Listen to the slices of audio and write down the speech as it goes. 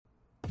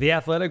The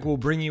Athletic will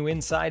bring you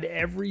inside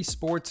every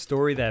sports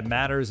story that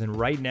matters, and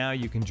right now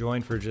you can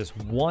join for just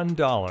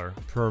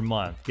 $1 per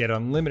month. Get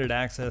unlimited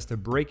access to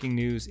breaking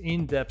news,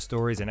 in-depth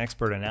stories, and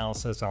expert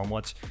analysis on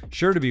what's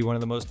sure to be one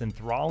of the most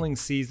enthralling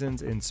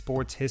seasons in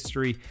sports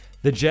history.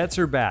 The Jets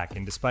are back,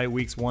 and despite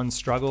Week 1's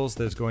struggles,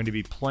 there's going to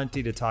be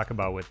plenty to talk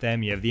about with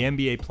them. You have the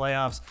NBA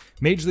playoffs,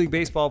 Major League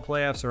Baseball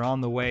playoffs are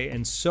on the way,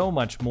 and so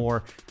much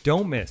more.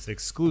 Don't miss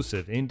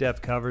exclusive,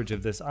 in-depth coverage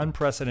of this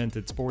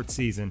unprecedented sports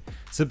season.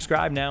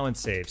 Subscribe now and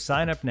save.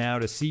 Sign up now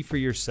to see for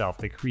yourself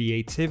the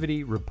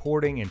creativity,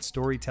 reporting, and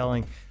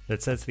storytelling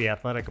that sets The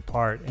Athletic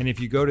apart. And if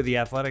you go to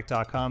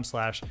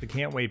theathletic.com/the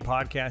Can't Wait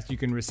podcast, you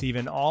can receive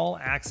an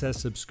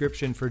all-access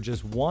subscription for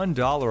just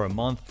 $1 a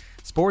month.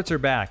 Sports are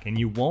back, and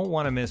you won't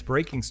want to miss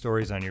breaking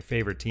stories on your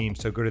favorite team.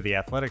 So go to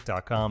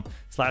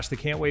theathletic.com/the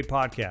Can't Wait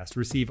podcast.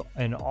 Receive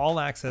an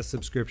all-access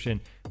subscription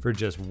for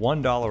just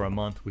 $1 a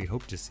month. We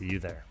hope to see you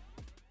there.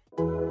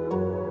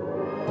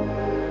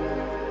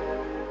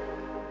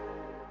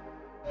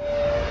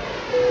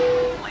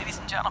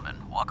 Gentlemen,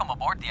 welcome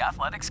aboard the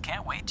Athletics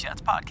Can't Wait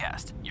Jets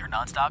podcast, your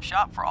nonstop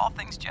shop for all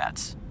things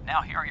Jets.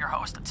 Now here are your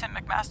hosts, Tim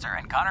McMaster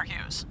and Connor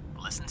Hughes.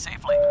 Listen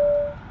safely.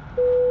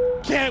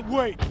 Can't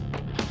wait.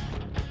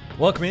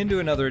 Welcome into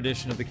another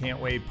edition of the Can't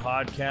Wait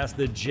podcast.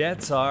 The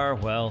Jets are,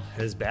 well,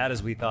 as bad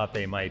as we thought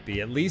they might be,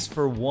 at least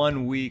for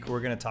 1 week.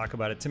 We're going to talk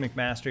about it. Tim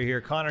McMaster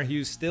here. Connor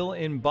Hughes still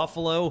in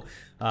Buffalo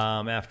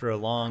after a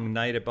long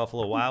night at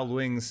Buffalo Wild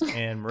Wings,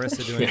 and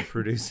Marissa doing the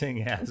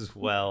producing as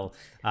well.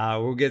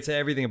 We'll get to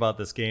everything about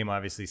this game.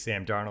 Obviously,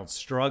 Sam Darnold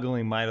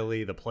struggling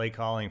mightily, the play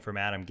calling from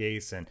Adam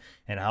Gase and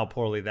how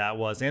poorly that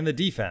was. And the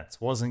defense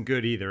wasn't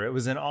good either. It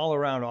was an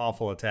all-around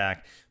awful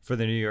attack for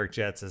the New York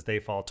Jets as they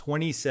fall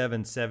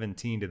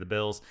 27-17 to the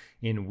Bills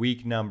in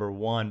week number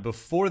 1.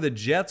 Before the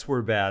Jets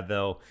were bad,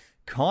 though,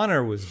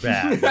 Connor was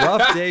bad.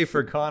 Rough day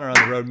for Connor on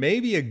the road.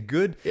 Maybe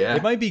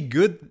it might be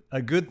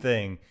a good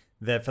thing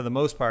that for the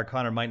most part,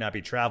 Connor might not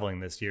be traveling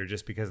this year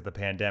just because of the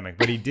pandemic.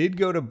 But he did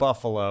go to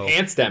Buffalo.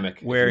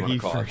 Pants-demic, where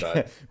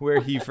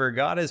he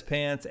forgot his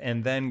pants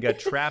and then got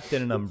trapped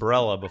in an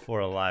umbrella before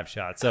a live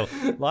shot. So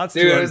lots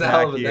to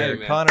unpack here.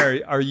 Day,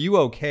 Connor, are you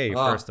okay,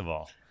 first of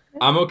all?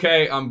 I'm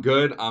okay. I'm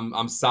good.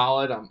 I'm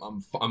solid.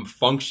 I'm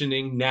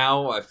functioning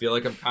now. I feel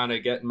like I'm kind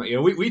of getting my,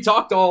 we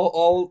talked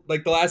all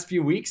like the last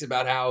few weeks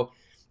about how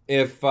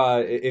if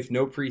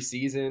no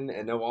preseason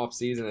and no off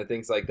season and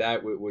things like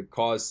that would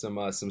cause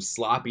some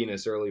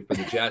sloppiness early for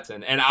the Jets,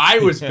 and I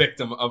was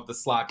victim of the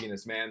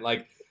sloppiness, man.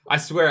 Like I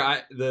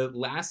swear, the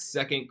last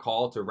second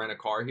call to rent a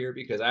car here,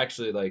 because I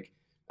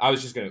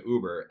was just gonna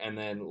Uber, and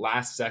then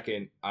last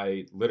second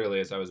I literally,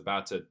 as I was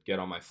about to get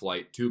on my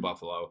flight to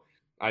Buffalo,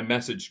 I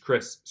messaged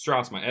Chris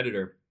Strauss, my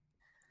editor,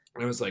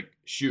 and I was like,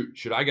 shoot,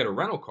 should I get a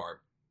rental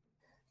car?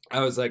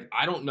 I was like,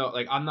 I don't know,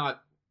 like I'm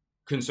not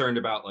concerned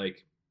about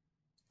like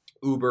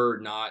Uber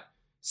not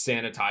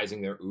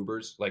sanitizing their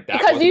Ubers like that,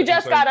 because you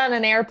just got on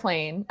an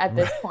airplane at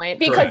this point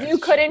because you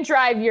couldn't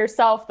drive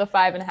yourself the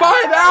 5.5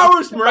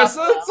 hours,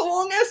 Marissa. It's a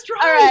long ass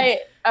drive. All right,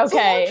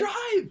 okay. It's a long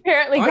drive.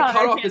 Apparently, my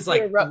cutoff is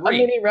like a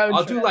mini road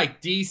I'll trip. do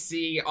like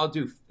DC, I'll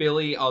do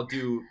Philly, I'll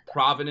do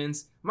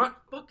Providence.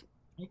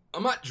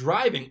 I'm not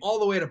driving all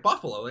the way to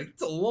Buffalo. Like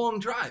it's a long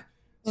drive.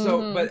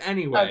 So, but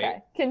anyway,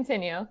 okay,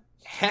 continue.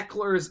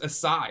 Hecklers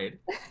aside,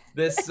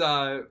 this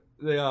I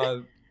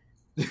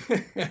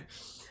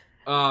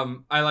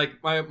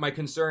like my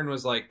concern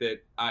was like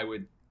that I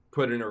would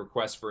put in a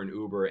request for an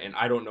Uber, and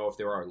I don't know if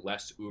there are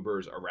less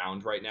Ubers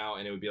around right now,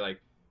 and it would be like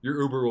your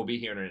Uber will be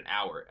here in an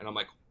hour, and I'm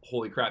like,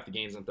 holy crap, the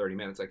game's in 30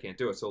 minutes, I can't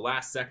do it. So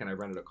last second I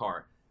rented a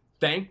car.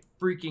 Thank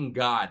freaking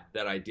God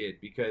that I did,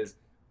 because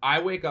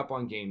I wake up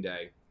on game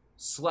day,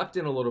 slept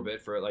in a little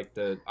bit for like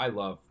I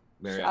love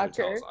Marriott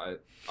hotels.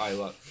 I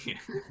love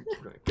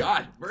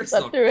God, Marissa's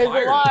slept through his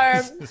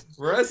alarm.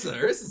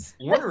 Marissa's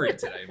ornery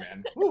today,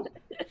 man.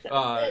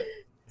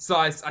 So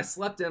I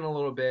slept in a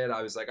little bit.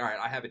 I was like, all right,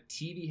 I have a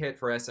TV hit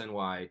for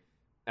SNY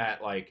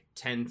at like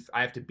 10. I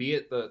have to be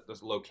at the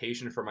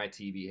location for my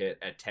TV hit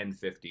at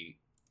 10:50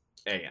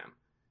 a.m.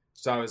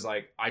 So I was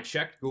like, I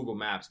checked Google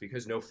Maps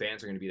because no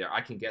fans are going to be there. I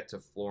can get to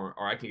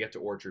I can get to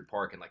Orchard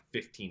Park in like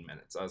 15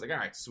 minutes. I was like, all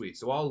right, sweet.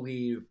 So I'll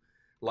leave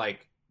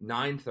like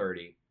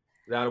 9:30.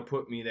 That'll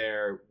put me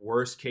there.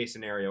 Worst case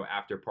scenario,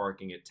 after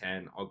parking at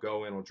 10, I'll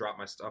go in, I'll drop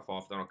my stuff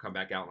off, then I'll come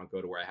back out and I'll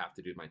go to where I have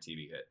to do my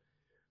TV hit.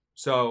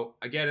 So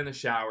I get in the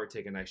shower,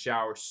 take a nice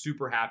shower,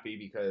 super happy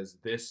because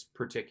this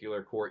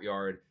particular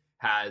courtyard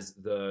has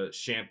the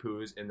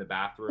shampoos in the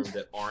bathroom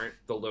that aren't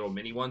the little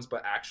mini ones,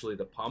 but actually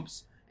the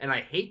pumps. And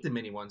I hate the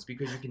mini ones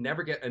because you can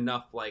never get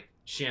enough like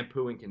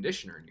shampoo and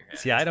conditioner in your head.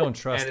 See, I don't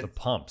trust the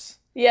pumps.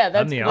 Yeah,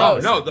 that's I'm the gross.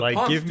 opposite. No, the like,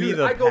 pumps, give me dude,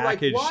 the I go,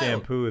 packaged like,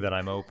 shampoo that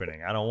I'm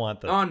opening. I don't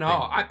want the. Oh no,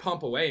 thing. I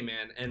pump away,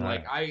 man, and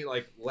like I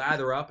like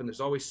lather up, and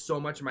there's always so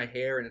much in my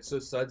hair, and it's so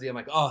sudsy. I'm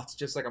like, oh, it's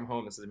just like I'm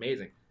home. This is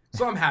amazing.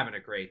 So I'm having a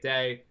great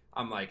day.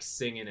 I'm like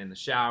singing in the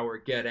shower,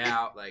 get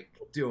out, like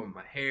doing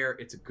my hair.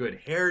 It's a good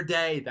hair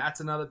day. That's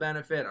another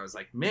benefit. I was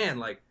like, man,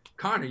 like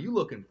Connor, you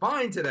looking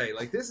fine today.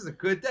 Like this is a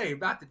good day. I'm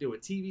about to do a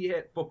TV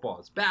hit. Football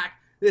is back.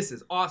 This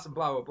is awesome.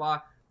 Blah blah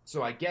blah.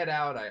 So I get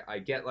out, I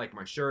get like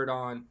my shirt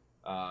on,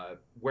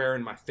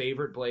 wearing my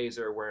favorite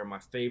blazer, wearing my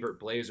favorite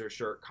blazer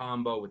shirt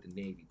combo with the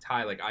navy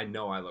tie. Like, I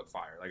know I look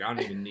fire. Like, I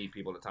don't even need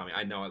people to tell me.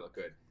 I know I look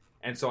good.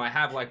 And so I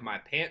have like my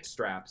pant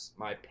straps,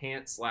 my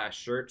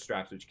pant/shirt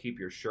straps, which keep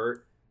your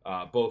shirt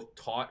both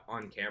taut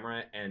on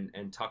camera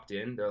and tucked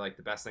in. They're like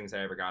the best things I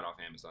ever got off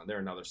Amazon. They're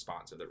another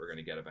sponsor that we're going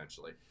to get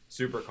eventually.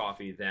 Super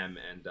Coffee, them,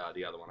 and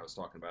the other one I was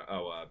talking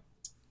about.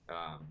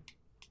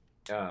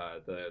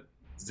 The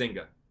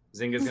Zynga.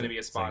 Zynga's going to be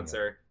a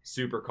sponsor. Zynga.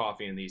 Super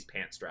Coffee and these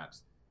pant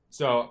straps.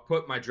 So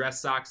put my dress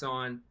socks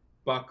on,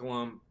 buckle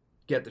them,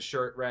 get the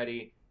shirt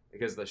ready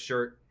because the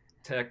shirt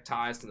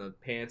ties to the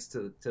pants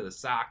to the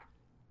sock.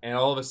 And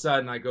all of a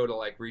sudden I go to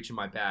like reach in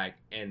my bag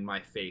and my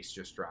face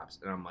just drops.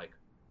 And I'm like,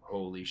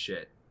 holy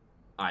shit,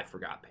 I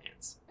forgot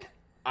pants.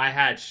 I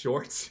had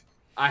shorts.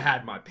 I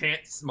had my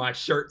pants, my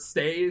shirt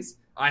stays.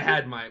 I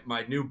had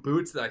my new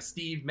boots, the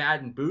Steve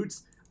Madden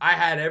boots. I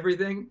had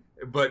everything,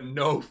 but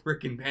no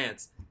freaking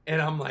pants. And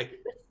I'm like,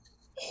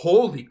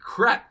 holy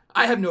crap.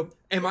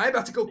 Am I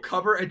about to go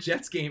cover a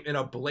Jets game in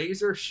a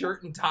blazer,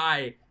 shirt, and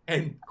tie,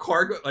 and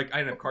cargo? Like, I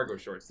didn't have cargo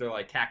shorts. They're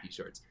like khaki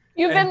shorts.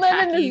 You've been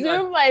living the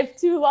Zoom life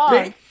too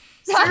long.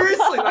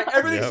 Seriously, like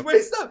everything's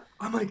waist up.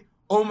 I'm like,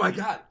 oh my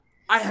God,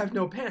 I have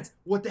no pants.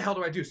 What the hell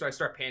do I do? So I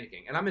start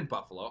panicking. And I'm in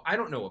Buffalo. I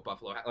don't know what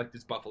Buffalo,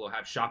 does Buffalo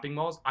have shopping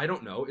malls? I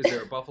don't know. Is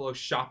there a Buffalo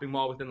shopping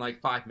mall within like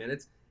 5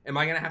 minutes? Am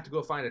I going to have to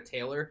go find a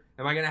tailor?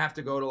 Am I going to have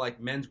to go to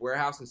like Men's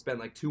Warehouse and spend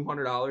like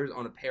 $200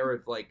 on a pair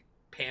of like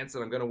pants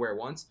that I'm going to wear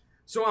once?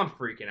 So I'm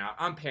freaking out.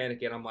 I'm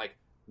panicking. I'm like,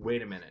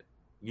 wait a minute.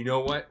 You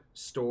know what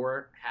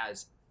store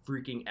has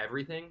freaking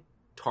everything?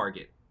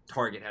 Target.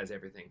 Target has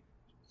everything.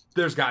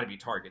 There's got to be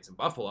Targets in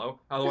Buffalo.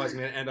 Otherwise, I'm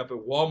going to end up at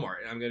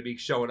Walmart. And I'm going to be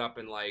showing up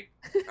in like,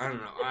 I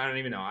don't know. I don't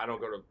even know. I don't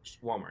go to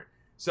Walmart.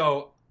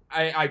 So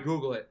I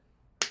Google it.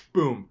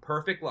 Boom.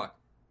 Perfect luck.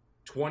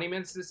 20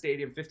 minutes to the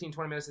stadium, 15,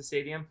 20 minutes to the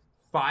stadium,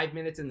 5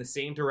 minutes in the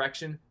same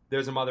direction.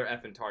 There's a mother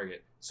effing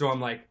Target. So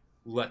I'm like,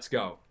 let's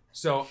go.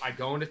 So I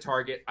go into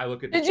Target. I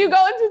look at. Did you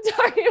go into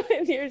Target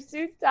with your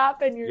suit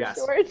top and your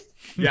shorts?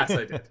 Yes,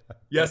 I did.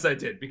 Yes, I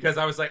did. Because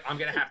I was like, I'm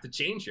going to have to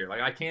change here.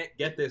 Like, I can't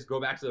get this,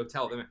 go back to the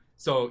hotel.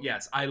 So,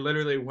 yes, I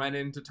literally went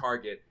into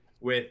Target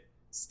with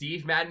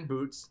Steve Madden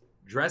boots,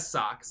 dress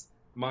socks,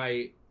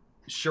 my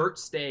shirt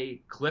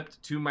stay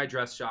clipped to my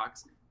dress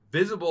socks,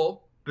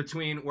 visible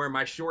between where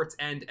my shorts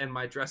end and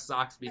my dress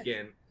socks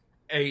begin,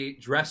 a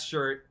dress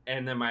shirt,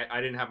 and then I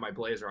didn't have my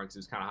blazer on because it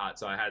was kind of hot,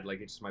 so I had like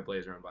just my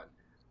blazer on button.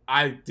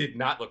 I did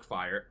not look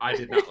fire. I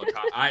did not look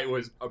hot. I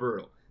was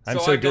brutal. I'm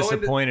so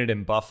disappointed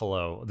in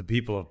Buffalo, the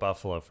people of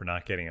Buffalo, for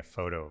not getting a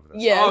photo of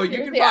this. Yeah, oh, you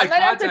can probably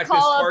contact this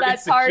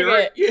Target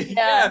Target.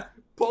 Yeah.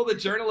 Pull the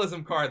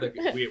journalism card that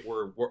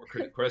we're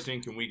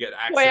questioning. Can we get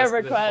access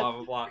to this? Blah,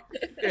 blah, blah.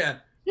 Yeah.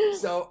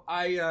 So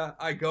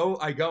I go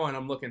and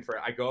I'm looking for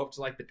it. I go up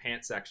to like the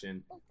pants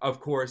section. Of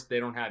course, they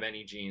don't have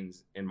any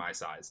jeans in my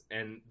size.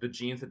 And the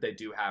jeans that they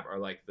do have are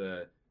like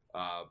the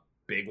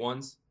big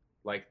ones.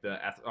 Like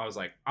I was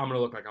like, I'm going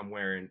to look like I'm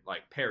wearing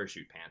like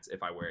parachute pants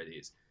if I wear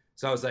these.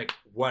 So I was like,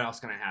 what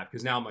else can I have?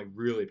 Because now I'm like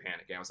really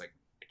panicking. I was like,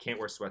 I can't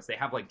wear sweats. They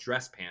have like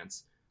dress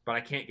pants, but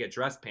I can't get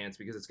dress pants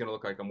because it's going to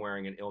look like I'm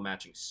wearing an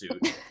ill-matching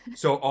suit.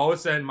 So all of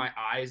a sudden,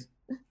 I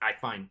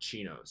find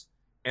chinos.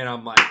 And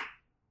I'm like,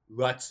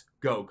 let's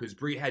go. Because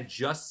Bree had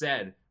just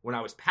said when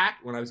I was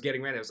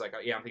getting ready, I was like,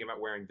 oh, yeah, I'm thinking about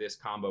wearing this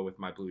combo with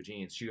my blue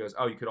jeans. She goes,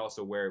 oh, you could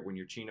also wear it when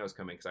your chinos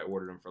come in because I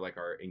ordered them for like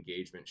our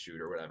engagement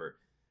shoot or whatever.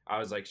 I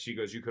was like, she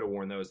goes, you could have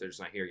worn those. They're just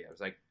not here yet. I was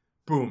like,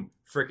 boom,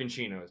 freaking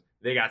chinos.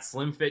 They got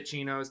slim fit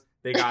chinos.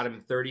 They got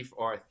them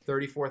 34,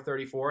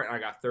 34, and I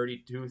got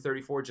 32,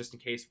 34 just in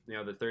case, the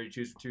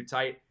 32s were too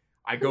tight.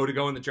 I go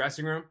in the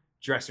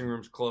dressing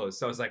room's closed.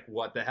 So I was like,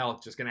 what the hell?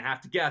 Just going to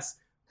have to guess.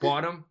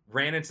 Bought them,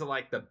 ran into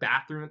like the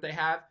bathroom that they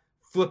have,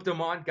 flipped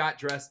them on, got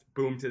dressed,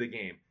 boom, to the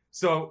game.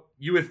 So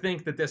you would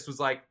think that this was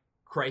like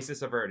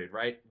crisis averted,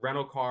 right?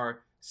 Rental car,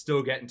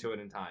 still getting to it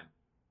in time.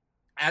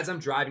 As I'm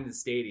driving to the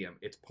stadium,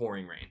 it's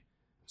pouring rain.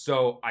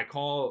 So I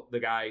call the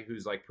guy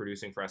who's like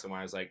producing for SNY.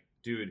 I was like,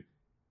 dude,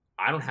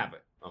 I don't have an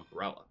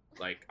umbrella.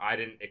 Like, I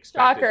didn't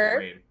expect it to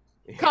rain.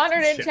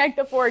 Connor didn't check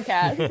the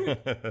forecast.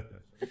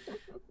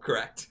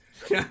 Correct.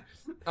 Yeah.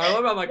 I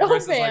love how like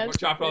Chris is like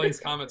dropping all these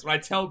comments. When I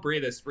tell Bree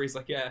this, Bree's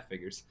like, yeah, it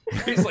figures.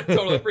 Bree's like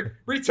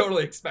Bree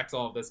totally expects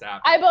all of this to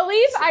happen. I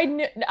believe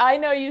I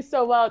know you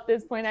so well at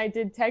this point. I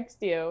did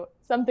text you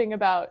something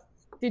about,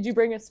 did you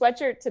bring a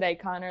sweatshirt today,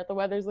 Connor? The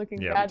weather's looking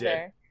bad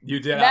there. You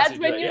did. That's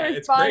when you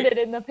responded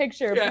in the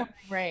picture of pouring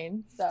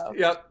rain. So.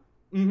 Yep.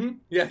 Mm-hmm.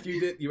 Yeah,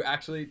 you did. You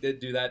actually did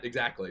do that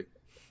exactly.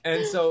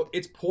 And so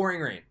it's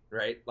pouring rain,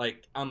 right?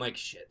 Like, I'm like,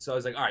 shit. So I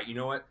was like, all right, you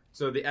know what?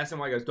 So the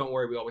SNY goes, don't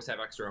worry, we always have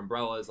extra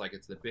umbrellas. Like,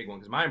 it's the big one.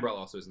 Because my umbrella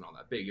also isn't all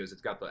that big. He goes,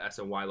 it's got the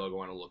SNY logo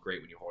on. It'll look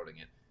great when you're holding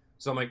it.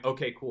 So I'm like,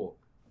 okay, cool.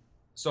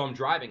 So I'm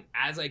driving.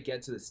 As I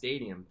get to the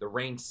stadium, the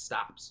rain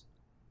stops.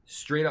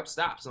 Straight up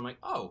stops. I'm like,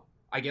 oh,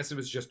 I guess it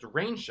was just a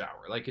rain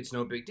shower. Like, it's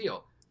no big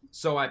deal.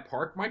 So I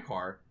park my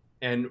car.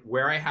 And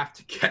where I have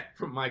to get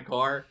from my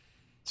car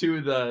to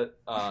the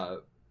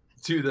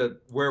to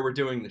where we're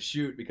doing the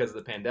shoot because of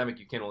the pandemic.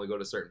 You can only go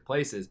to certain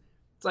places.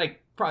 It's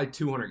like probably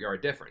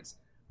 200-yard difference.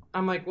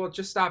 I'm like, well, it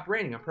just stopped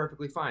raining. I'm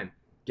perfectly fine.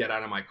 Get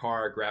out of my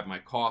car, grab my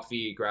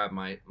coffee, grab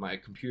my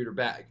computer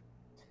bag.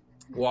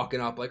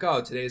 Walking up like,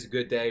 oh, today's a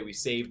good day. We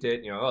saved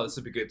it. You know, oh, this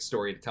would be a good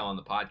story to tell on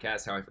the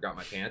podcast, how I forgot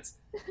my pants.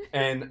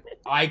 And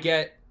I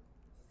get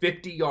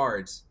 50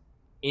 yards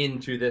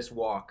into this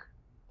walk,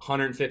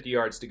 150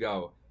 yards to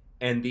go.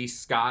 And these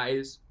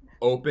skies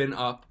open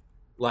up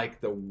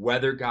like the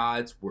weather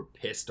gods were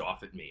pissed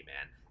off at me,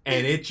 man.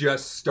 And it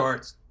just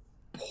starts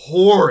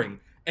pouring.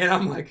 And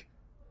I'm like,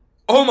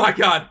 oh my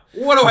God,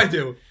 what do I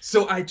do?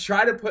 So I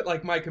try to put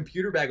like my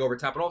computer bag over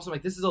top, and all of a sudden,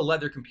 like, this is a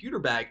leather computer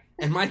bag,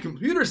 and my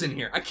computer's in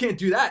here. I can't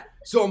do that.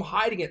 So I'm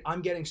hiding it.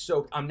 I'm getting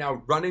soaked. I'm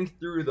now running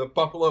through the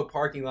Buffalo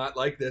parking lot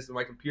like this with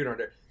my computer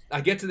under.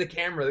 I get to the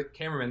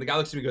cameraman. The guy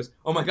looks at me and goes,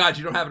 oh my God,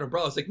 you don't have an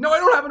umbrella. It's like, no, I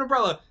don't have an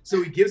umbrella.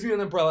 So he gives me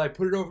an umbrella. I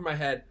put it over my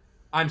head.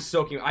 I'm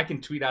soaking. I can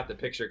tweet out the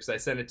picture because I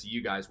sent it to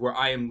you guys, where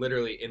I am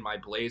literally in my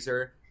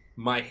blazer.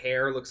 My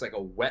hair looks like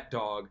a wet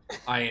dog.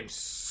 I am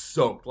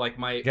soaked. Like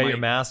you got your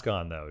mask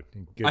on though.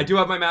 Good, I do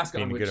have my mask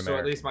on, which so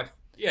at least my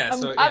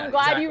I'm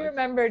glad you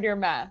remembered your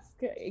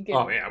mask.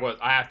 Oh yeah, well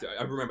I have to.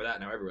 I remember that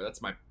now everywhere.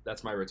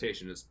 That's my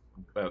rotation is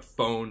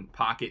phone,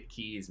 pocket,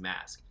 keys,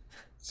 mask.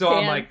 So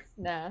pants, I'm like,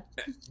 nah.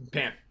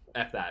 Pants.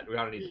 F that. We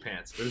don't need the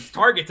pants. There's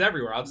Targets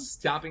everywhere. I'll just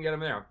stop and get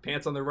them there.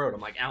 Pants on the road. I'm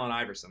like Allen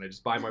Iverson. I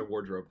just buy my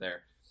wardrobe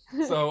there.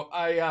 So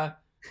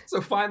so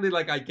finally,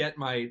 like I get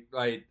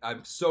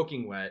I'm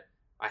soaking wet.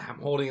 I'm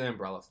holding an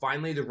umbrella.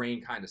 Finally, the rain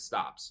kind of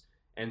stops.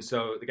 And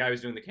so the guy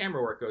who's doing the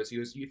camera work goes,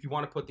 if you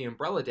want to put the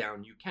umbrella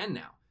down, you can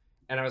now.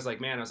 And I was like,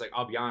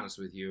 I'll be honest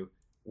with you.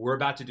 We're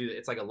about to do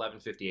it's like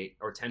 11:58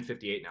 or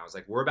 10:58 now. I was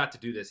like, we're about to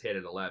do this hit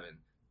at 11.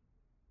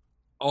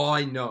 All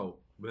I know,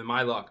 with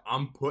my luck,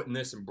 I'm putting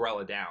this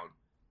umbrella down.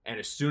 And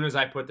as soon as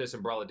I put this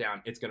umbrella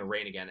down, it's going to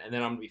rain again. And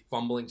then I'm going to be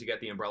fumbling to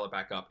get the umbrella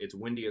back up. It's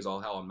windy as all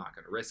hell. I'm not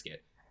going to risk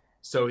it.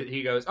 So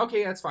he goes,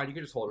 okay, that's fine. You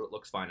can just hold it. It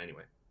looks fine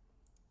anyway.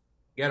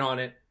 Get on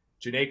it.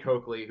 Janae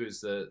Coakley, who's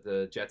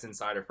the Jets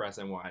insider for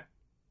SNY,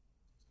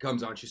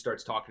 comes on. She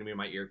starts talking to me in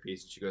my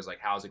earpiece, and she goes like,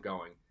 how's it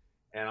going?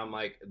 And I'm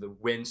like, the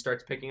wind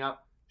starts picking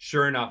up.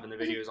 Sure enough, and the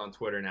video is on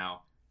Twitter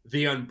now,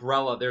 the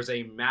umbrella, there's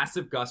a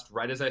massive gust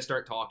right as I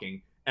start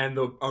talking, and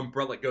the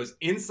umbrella goes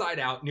inside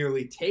out,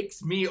 nearly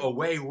takes me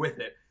away with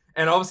it.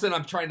 And all of a sudden,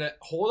 I'm trying to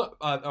hold up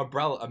an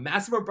umbrella, a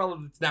massive umbrella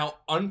that's now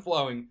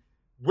unflowing,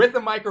 with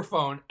a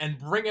microphone, and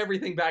bring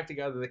everything back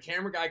together. The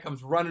camera guy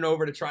comes running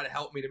over to try to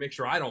help me to make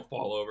sure I don't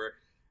fall over.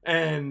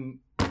 And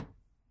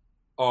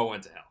all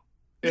went to hell.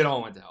 It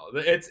all went to hell.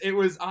 It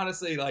was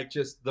honestly like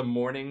just the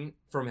morning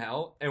from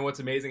hell. And what's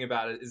amazing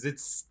about it is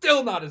it's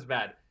still not as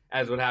bad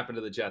as what happened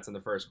to the Jets in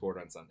the first quarter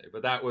on Sunday.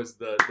 But that was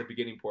the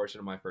beginning portion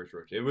of my first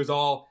road trip.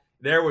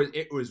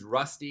 It was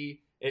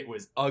rusty. It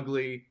was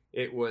ugly.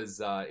 It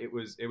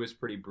was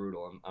pretty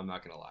brutal. I'm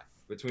not gonna lie.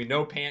 Between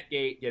no pant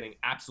gate, getting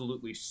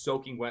absolutely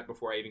soaking wet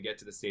before I even get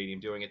to the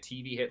stadium, doing a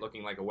TV hit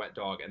looking like a wet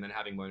dog, and then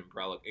having my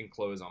umbrella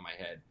enclosed on my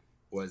head.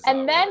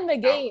 And then the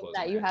game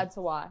that you had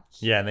to watch.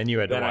 Yeah, and then you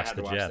had to watch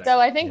the Jets. So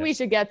I think we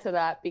should get to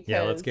that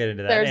because let's get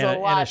into that. There's a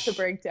lot to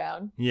break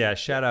down. Yeah,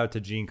 shout out to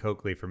Gene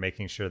Coakley for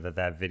making sure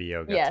that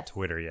video got to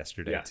Twitter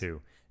yesterday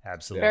too.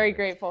 Absolutely. Very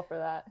grateful for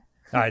that.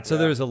 All right, so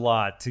there's a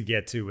lot to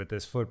get to with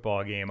this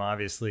football game,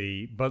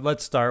 obviously, but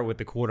let's start with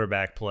the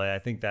quarterback play. I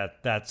think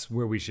that's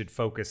where we should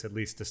focus, at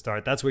least to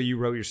start. That's where you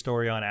wrote your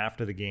story on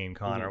after the game,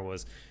 Connor,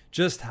 was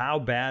just how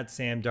bad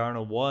Sam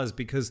Darnold was,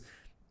 because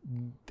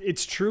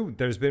it's true.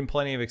 There's been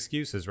plenty of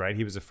excuses, right?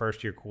 He was a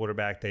first-year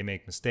quarterback. They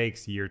make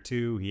mistakes. Year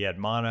 2, he had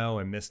mono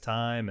and missed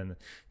time, and the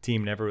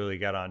team never really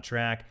got on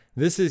track.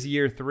 This is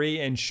year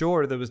 3, and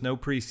sure, there was no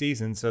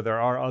preseason, so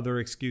there are other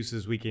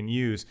excuses we can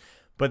use.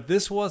 But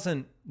this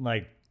wasn't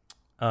like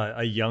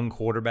a young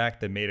quarterback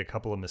that made a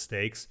couple of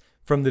mistakes.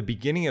 From the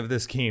beginning of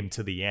this game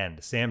to the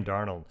end, Sam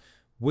Darnold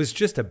was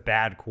just a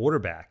bad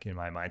quarterback in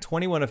my mind.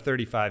 21 of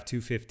 35,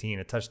 215,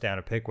 a touchdown,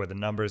 a pick were the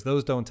numbers.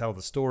 Those don't tell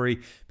the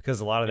story because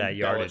a lot of that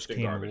yardage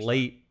came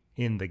late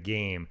in the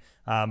game.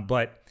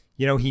 But,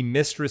 he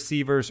missed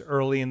receivers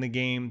early in the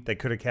game that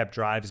could have kept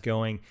drives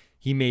going.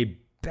 He made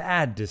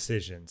bad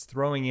decisions,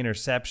 throwing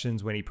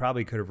interceptions when he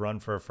probably could have run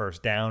for a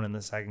first down in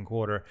the second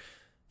quarter.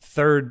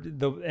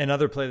 Third,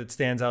 another play that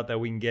stands out that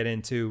we can get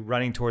into,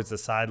 running towards the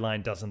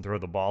sideline, doesn't throw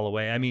the ball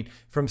away. I mean,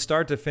 from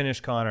start to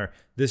finish, Connor,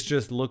 this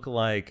just looked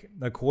like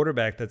a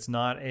quarterback that's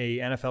not a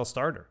NFL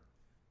starter.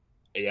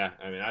 Yeah,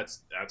 I mean,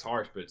 that's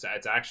harsh, but it's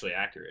actually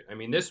accurate. I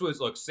mean,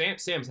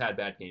 Sam's had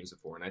bad games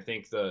before, and I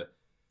think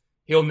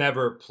he'll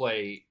never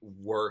play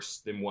worse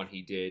than what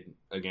he did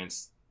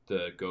against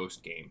the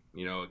ghost game,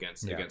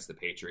 against the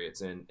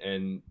Patriots.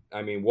 And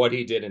I mean, what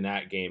he did in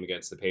that game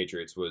against the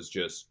Patriots was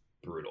just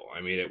brutal. I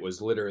mean, it was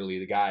literally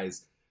the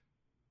guys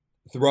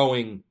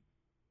throwing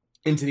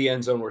into the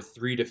end zone where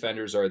 3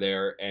 defenders are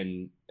there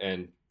and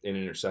an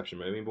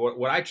interception. I mean,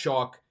 what I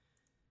chalk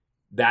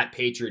that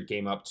Patriot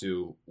game up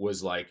to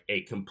was like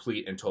a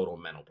complete and total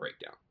mental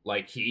breakdown.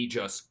 Like, he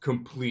just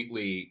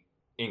completely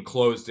and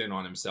closed in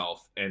on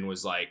himself and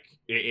was like,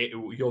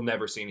 you'll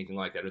never see anything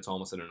like that. It's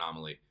almost an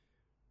anomaly.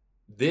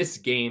 This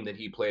game that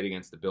he played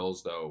against the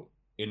Bills, though,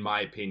 in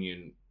my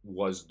opinion,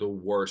 was the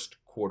worst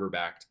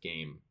quarterbacked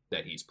game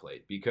that he's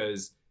played.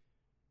 Because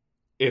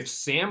if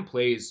Sam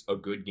plays a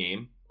good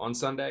game on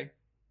Sunday,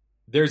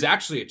 there's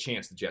actually a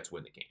chance the Jets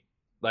win the game.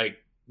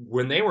 Like,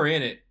 when they were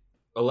in it,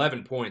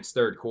 11 points,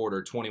 third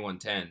quarter,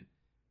 21-10,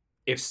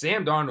 if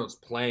Sam Darnold's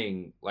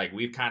playing like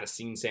we've kind of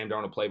seen Sam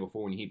Darnold play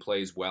before when he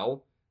plays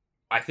well,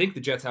 I think the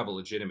Jets have a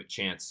legitimate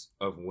chance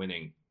of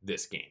winning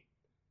this game.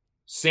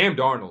 Sam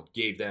Darnold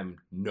gave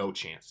them no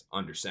chance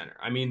under center.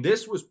 I mean,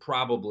 this was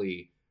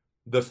probably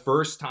the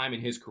first time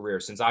in his career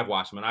since I've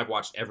watched him, and I've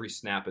watched every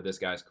snap of this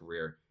guy's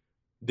career.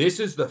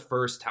 This is the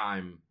first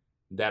time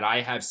that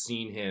I have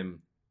seen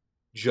him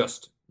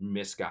just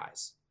miss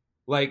guys.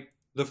 Like,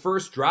 the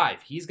first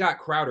drive, he's got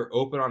Crowder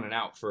open on an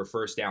out for a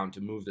first down to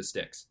move the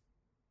sticks.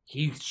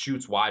 He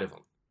shoots wide of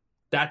him.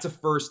 That's a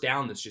first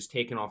down that's just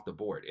taken off the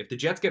board. If the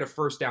Jets get a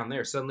first down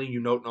there, suddenly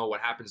you don't know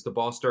what happens. The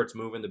ball starts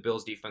moving. The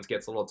Bills defense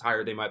gets a little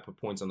tired. They might put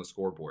points on the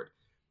scoreboard.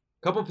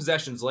 A couple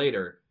possessions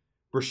later,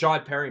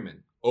 Rashad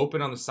Perryman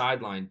open on the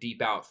sideline,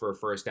 deep out for a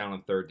first down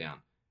on third down.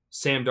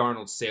 Sam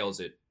Darnold sails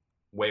it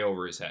way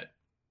over his head.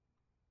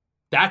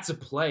 That's a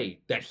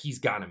play that he's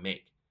got to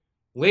make.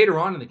 Later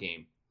on in the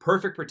game,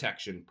 perfect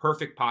protection,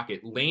 perfect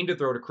pocket, lane to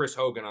throw to Chris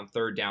Hogan on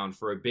third down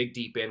for a big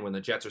deep in when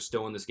the Jets are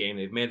still in this game.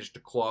 They've managed to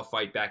claw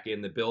fight back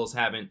in. The Bills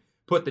haven't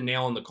put the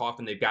nail in the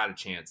coffin. They've got a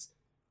chance.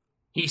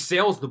 He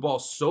sails the ball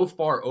so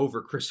far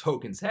over Chris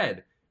Hogan's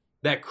head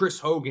that Chris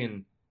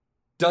Hogan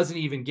doesn't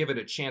even give it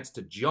a chance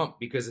to jump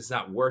because it's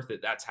not worth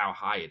it. That's how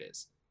high it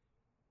is.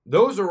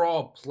 Those are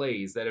all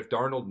plays that if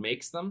Darnold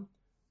makes them,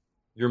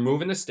 you're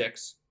moving the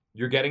sticks,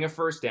 you're getting a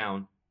first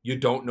down, you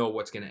don't know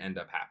what's going to end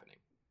up happening.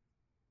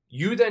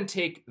 You then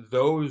take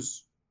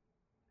those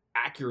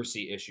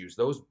accuracy issues,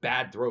 those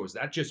bad throws,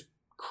 that just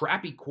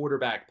crappy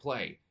quarterback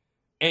play,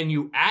 and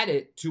you add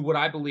it to what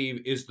I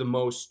believe is the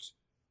most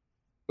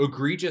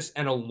egregious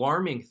and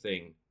alarming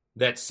thing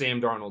that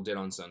Sam Darnold did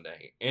on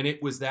Sunday. And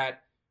it was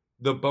that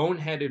the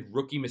boneheaded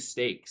rookie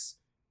mistakes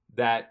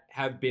that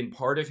have been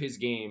part of his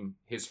game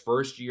his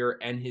first year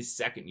and his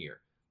second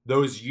year.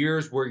 Those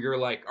years where you're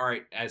like, all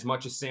right, as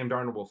much as Sam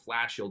Darnold will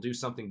flash, he'll do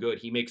something good.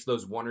 He makes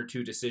those one or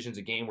two decisions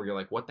a game where you're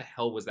like, what the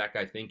hell was that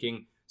guy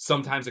thinking?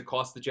 Sometimes it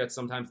costs the Jets.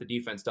 Sometimes the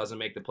defense doesn't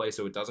make the play,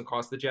 so it doesn't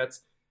cost the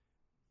Jets.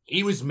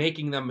 He was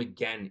making them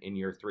again in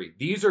year 3.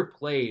 These are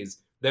plays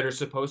that are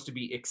supposed to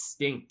be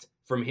extinct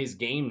from his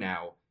game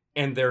now,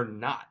 and they're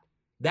not.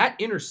 That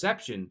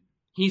interception,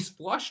 he's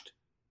flushed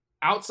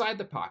outside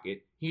the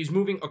pocket. He's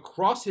moving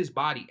across his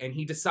body, and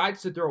he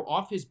decides to throw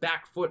off his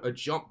back foot a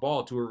jump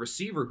ball to a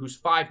receiver who's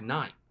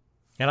 5'9".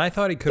 And I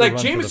thought he could have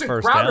run Jamison for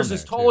the first Crowder's down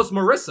as tall as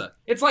Marissa.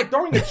 It's like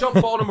throwing a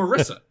jump ball to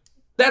Marissa.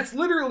 That's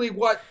literally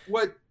what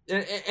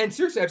and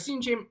seriously, I've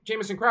seen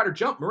Jamison Crowder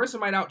jump. Marissa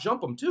might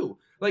out-jump him too.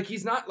 Like,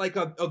 he's not like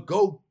a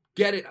go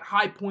get it,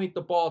 high point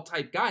the ball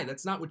type guy.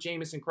 That's not what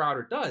Jamison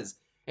Crowder does.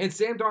 And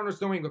Sam Darnold's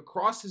throwing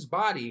across his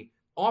body,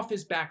 off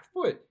his back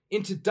foot,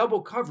 into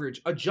double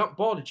coverage, a jump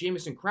ball to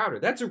Jamison Crowder.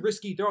 That's a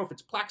risky throw if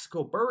it's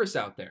Plaxico Burress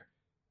out there.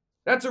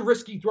 That's a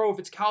risky throw if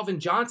it's Calvin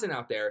Johnson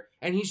out there,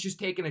 and he's just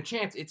taking a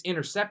chance. It's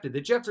intercepted. The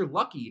Jets are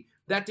lucky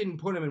that didn't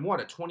put him in, what,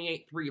 a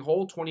 28-3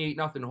 hole,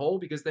 28-0 hole,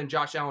 because then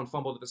Josh Allen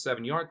fumbled at the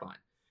 7-yard line.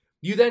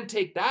 You then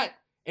take that,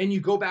 and you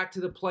go back to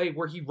the play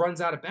where he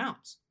runs out of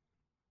bounds.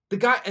 The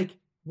guy,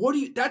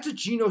 like, that's a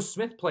Geno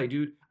Smith play,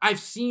 dude. I've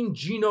seen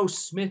Geno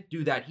Smith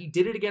do that. He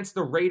did it against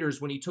the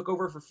Raiders when he took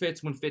over for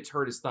Fitz when Fitz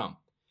hurt his thumb.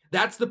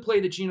 That's the play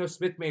that Geno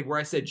Smith made where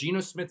I said Geno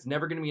Smith's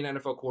never going to be an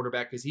NFL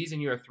quarterback because he's in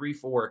year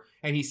 3-4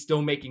 and he's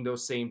still making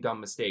those same dumb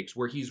mistakes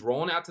where he's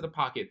rolling out to the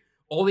pocket.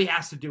 All he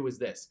has to do is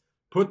this.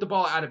 Put the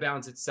ball out of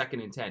bounds at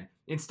 2nd and 10.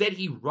 Instead,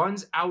 he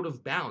runs out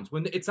of bounds.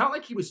 It's not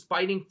like he was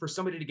fighting for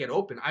somebody to get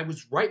open. I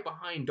was right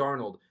behind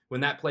Darnold when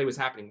that play was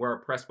happening where our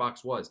press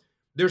box was.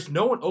 There's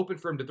no one open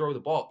for him to throw the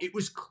ball. It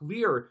was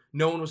clear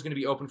no one was going to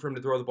be open for him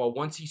to throw the ball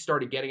once he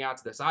started getting out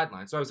to the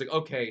sideline. So I was like,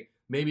 okay,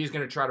 maybe he's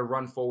going to try to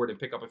run forward and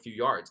pick up a few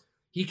yards.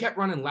 He kept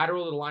running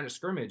lateral to the line of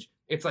scrimmage.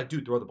 It's like,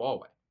 dude, throw the ball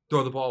away.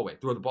 Throw the ball away.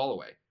 Throw the ball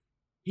away.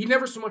 He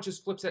never so much as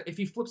flips it. If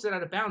he flips it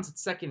out of bounds,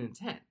 it's 2nd and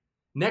 10.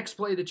 Next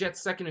play, the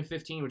Jets 2nd and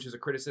 15, which is a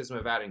criticism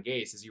of Adam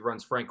Gase, as he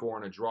runs Frank Gore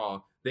on a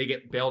draw. They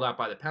get bailed out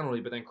by the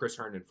penalty, but then Chris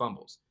Herndon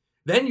fumbles.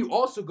 Then you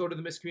also go to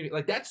the miscommunication.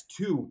 Like, that's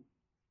 2.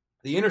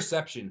 The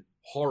interception,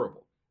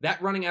 horrible.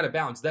 That running out of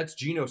bounds, that's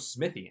Geno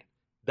Smithian.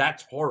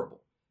 That's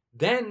horrible.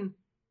 Then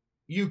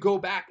you go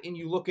back and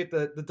you look at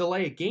the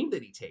delay of game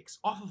that he takes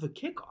off of a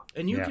kickoff.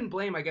 And you can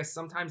blame, I guess,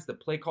 sometimes the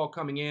play call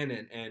coming in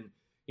and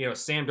you know,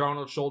 Sam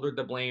Darnold shouldered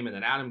the blame and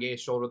then Adam Gase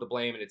shouldered the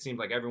blame, and it seems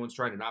like everyone's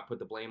trying to not put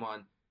the blame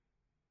on.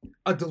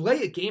 A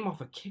delay of game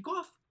off a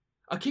kickoff?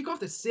 A kickoff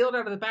that sailed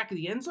out of the back of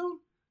the end zone?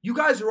 You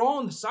guys are all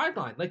on the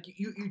sideline. Like,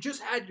 you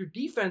just had your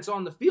defense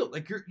on the field.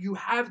 Like, you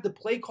have the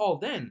play call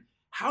then.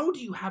 How do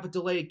you have a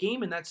delay of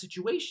game in that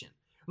situation?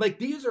 Like,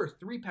 these are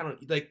 3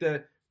 penalties. Like,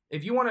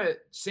 if you want to,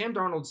 Sam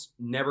Darnold's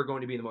never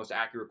going to be the most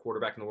accurate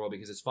quarterback in the world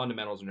because his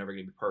fundamentals are never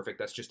going to be perfect.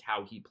 That's just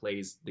how he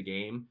plays the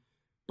game.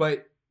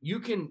 But you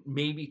can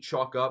maybe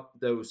chalk up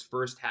those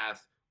first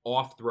half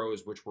off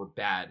throws, which were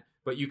bad.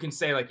 But you can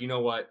say, like, you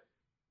know what?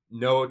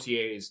 No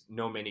OTAs,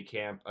 no mini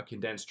camp, a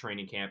condensed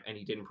training camp, and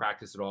he didn't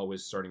practice at all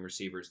with starting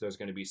receivers. There's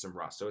going to be some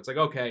rust. So it's like,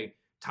 okay,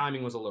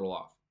 timing was a little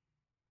off.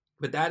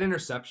 But that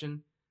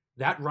interception,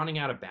 that running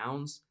out of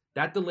bounds,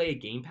 that delay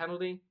game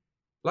penalty,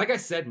 like I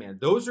said, man,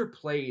 those are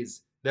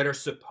plays that are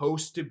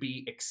supposed to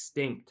be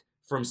extinct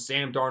from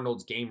Sam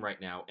Darnold's game right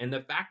now. And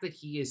the fact that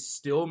he is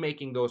still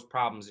making those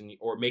problems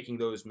or making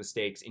those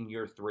mistakes in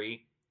year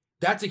 3,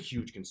 that's a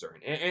huge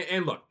concern.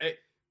 And look,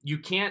 you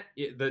can't,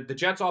 the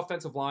Jets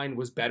offensive line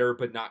was better,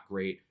 but not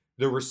great.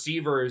 The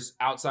receivers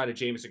outside of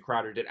Jamison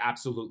Crowder did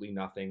absolutely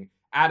nothing.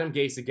 Adam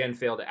Gase again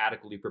failed to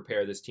adequately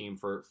prepare this team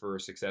for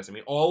success. I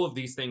mean, all of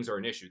these things are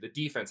an issue. The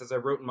defense, as I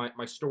wrote in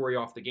my story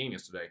off the game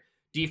yesterday,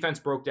 defense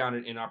broke down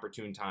in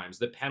inopportune times.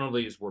 The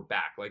penalties were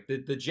back. Like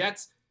the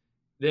Jets,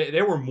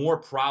 there were more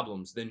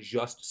problems than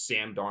just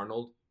Sam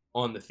Darnold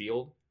on the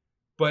field.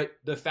 But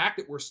the fact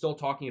that we're still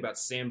talking about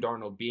Sam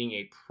Darnold being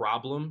a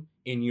problem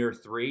in year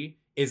 3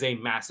 is a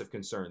massive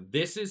concern.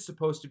 This is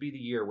supposed to be the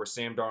year where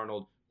Sam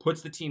Darnold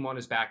puts the team on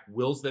his back,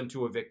 wills them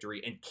to a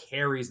victory, and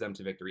carries them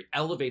to victory,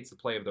 elevates the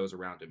play of those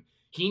around him.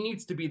 He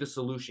needs to be the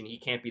solution. He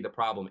can't be the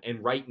problem.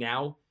 And right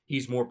now,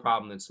 he's more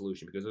problem than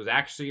solution because those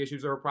accuracy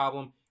issues are a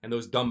problem and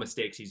those dumb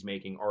mistakes he's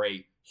making are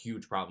a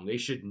huge problem. They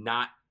should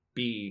not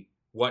be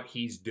what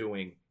he's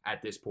doing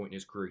at this point in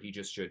his career. He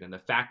just shouldn't. And the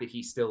fact that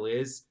he still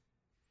is,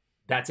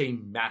 that's a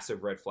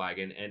massive red flag.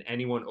 And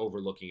anyone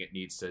overlooking it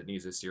needs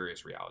a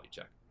serious reality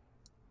check.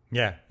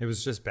 Yeah, it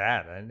was just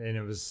bad. And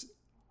it was,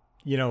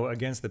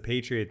 against the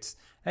Patriots,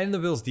 and the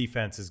Bills'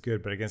 defense is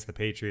good, but against the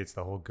Patriots,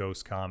 the whole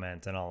ghost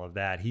comment and all of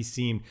that, he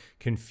seemed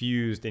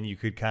confused, and you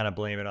could kind of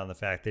blame it on the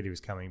fact that he was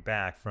coming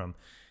back from,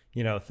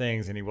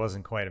 things, and he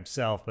wasn't quite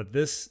himself. But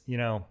this,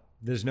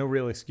 there's no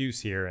real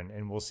excuse here,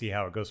 and we'll see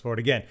how it goes forward.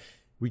 Again,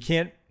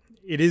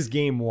 it is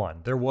game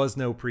 1. There was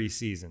no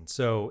preseason.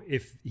 So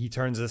if he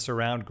turns this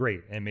around,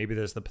 great. And maybe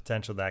there's the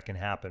potential that can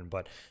happen.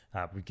 But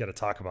we've got to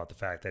talk about the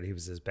fact that he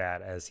was as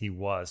bad as he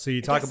was. So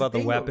you talk about the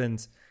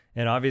weapons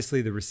and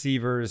obviously the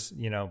receivers,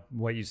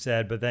 what you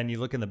said. But then you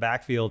look in the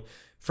backfield.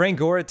 Frank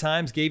Gore at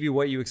times gave you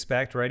what you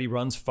expect, right? He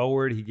runs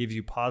forward. He gives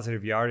you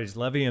positive yardage.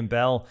 Le'Veon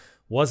Bell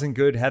wasn't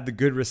good, had the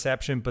good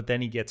reception, but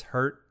then he gets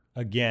hurt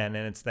again.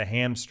 And it's the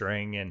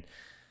hamstring. And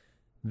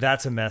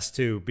that's a mess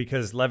too,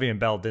 because Le'Veon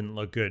Bell didn't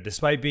look good,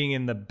 despite being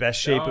in the best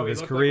shape of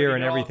his career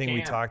and everything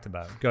we talked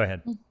about. Go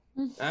ahead.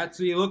 That's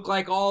what you look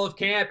like all of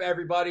camp,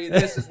 everybody.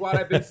 This is what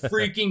I've been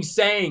freaking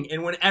saying.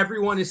 And when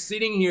everyone is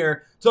sitting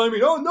here telling me,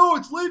 oh no,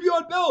 it's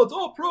Le'Veon Bell, it's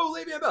all pro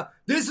Le'Veon Bell.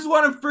 This is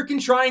what I'm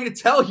freaking trying to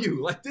tell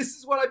you. Like, this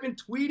is what I've been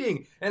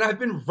tweeting and I've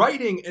been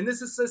writing. And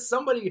this is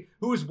somebody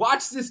who has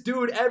watched this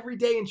dude every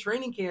day in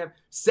training camp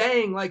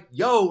saying like,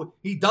 yo,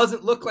 he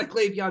doesn't look like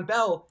Le'Veon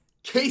Bell.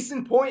 Case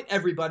in point,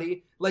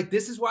 everybody. Like,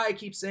 this is why I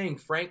keep saying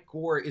Frank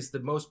Gore is the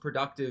most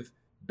productive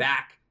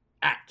back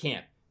at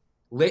camp.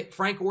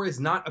 Frank Gore is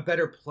not a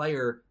better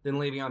player than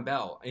Le'Veon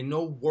Bell. In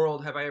no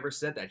world have I ever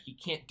said that. He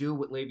can't do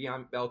what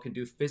Le'Veon Bell can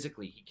do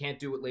physically. He can't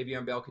do what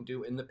Le'Veon Bell can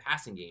do in the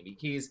passing game.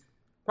 He's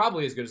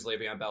probably as good as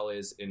Le'Veon Bell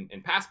is in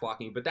pass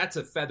blocking, but that's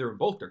a feather in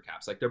both their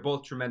caps. Like, they're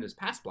both tremendous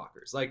pass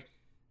blockers. Like,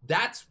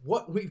 that's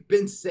what we've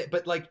been saying.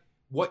 But, like,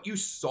 what you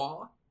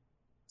saw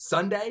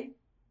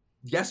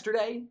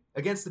yesterday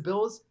against the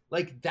Bills,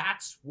 like,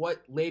 that's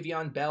what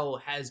Le'Veon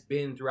Bell has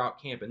been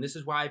throughout camp. And this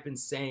is why I've been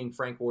saying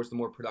Frank Gore's the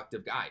more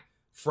productive guy.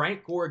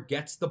 Frank Gore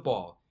gets the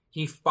ball,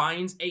 he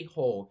finds a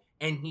hole,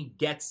 and he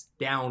gets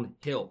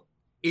downhill.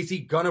 Is he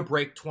going to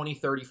break 20,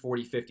 30,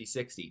 40, 50,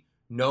 60?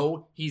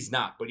 No, he's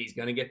not, but he's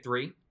going to get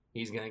 3.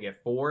 He's going to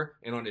get 4,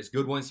 and on his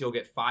good ones, he'll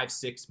get 5,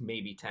 6,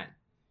 maybe 10.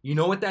 You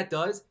know what that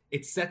does?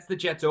 It sets the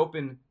Jets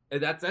open.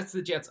 That sets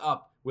the Jets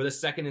up with a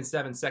 2nd and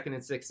 7, 2nd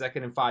and 6,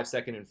 2nd and 5,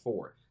 2nd and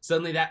 4.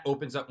 Suddenly that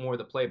opens up more of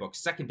the playbook.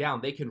 2nd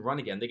down, they can run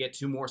again. They get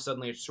 2 more.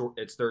 Suddenly it's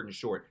 3rd and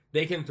short.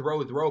 They can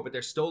throw, but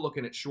they're still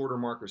looking at shorter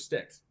marker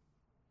sticks.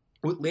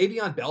 What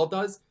Le'Veon Bell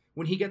does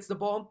when he gets the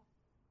ball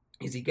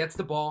is he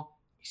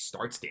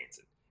starts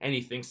dancing. And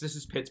he thinks this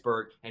is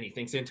Pittsburgh, and he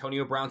thinks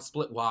Antonio Brown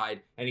split wide,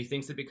 and he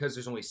thinks that because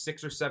there's only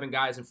 6 or 7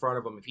 guys in front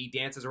of him, if he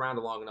dances around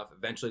long enough,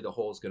 eventually the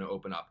hole is going to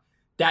open up.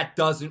 That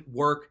doesn't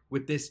work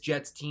with this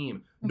Jets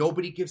team.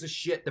 Nobody gives a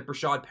shit that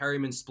Brashad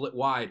Perryman split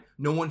wide.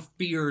 No one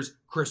fears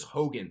Chris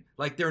Hogan.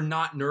 Like, they're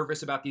not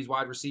nervous about these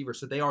wide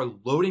receivers, so they are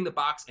loading the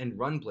box and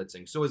run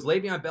blitzing. So as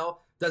Le'Veon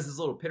Bell does his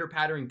little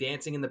pitter-pattering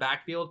dancing in the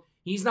backfield,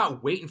 he's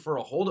not waiting for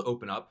a hole to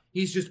open up.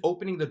 He's just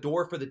opening the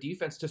door for the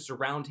defense to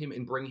surround him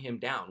and bring him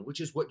down,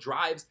 which is what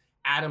drives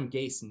Adam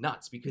Gase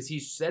nuts, because he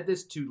said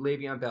this to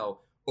Le'Veon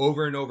Bell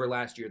over and over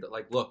last year that,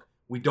 like, look,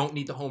 we don't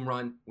need the home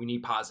run. We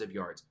need positive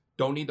yards.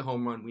 Don't need the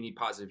home run. We need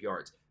positive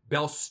yards.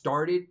 Bell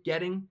started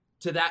getting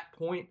to that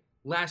point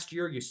last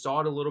year. You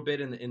saw it a little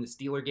bit in the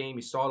Steeler game.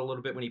 You saw it a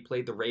little bit when he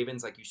played the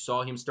Ravens. Like, you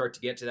saw him start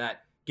to get to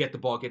that, get the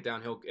ball, get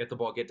downhill,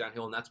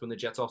 and that's when the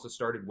Jets also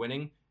started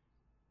winning.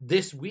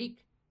 This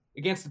week,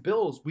 against the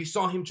Bills, we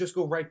saw him just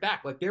go right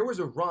back. Like, there was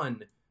a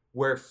run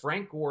where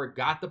Frank Gore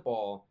got the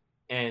ball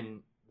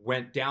and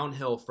went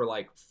downhill for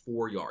like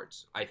 4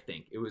 yards, I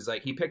think. It was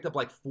like he picked up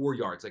like 4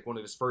 yards, like one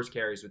of his first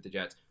carries with the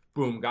Jets.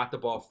 Boom, got the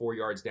ball 4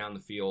 yards down the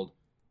field.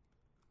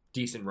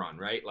 Decent run,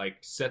 right? Like,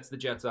 sets the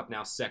Jets up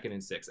now 2nd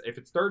and 6. If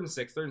it's 3rd and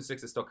 6, 3rd and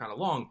 6 is still kind of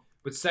long,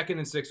 but 2nd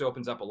and 6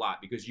 opens up a lot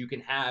because you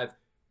can have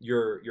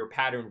your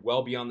pattern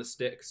well beyond the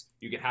sticks.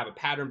 You can have a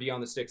pattern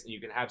beyond the sticks, and you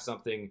can have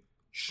something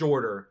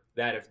shorter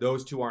that if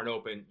those two aren't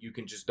open, you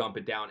can just dump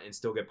it down and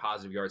still get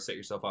positive yards, set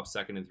yourself up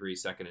 2nd and 3,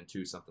 2nd and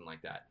 2, something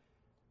like that.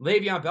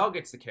 Le'Veon Bell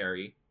gets the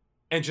carry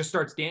and just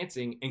starts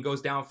dancing and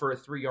goes down for a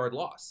 3-yard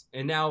loss.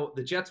 And now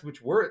the Jets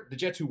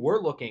who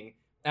were looking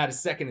at a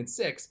 2nd and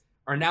 6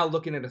 are now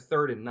looking at a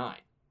 3rd and 9.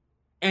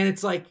 And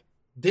it's like,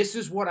 this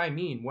is what I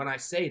mean when I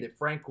say that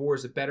Frank Gore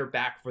is a better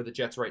back for the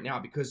Jets right now,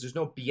 because there's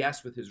no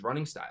BS with his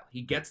running style.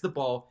 He gets the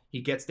ball, he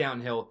gets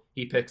downhill,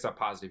 he picks up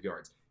positive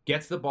yards.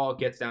 Gets the ball,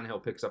 gets downhill,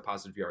 picks up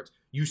positive yards.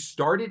 You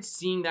started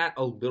seeing that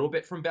a little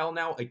bit from Bell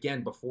now.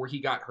 Again, before he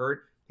got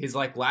hurt, his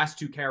last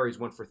 2 carries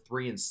went for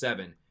 3 and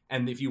 7.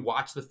 And if you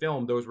watch the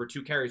film, those were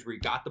 2 carries where he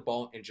got the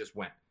ball and just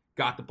went.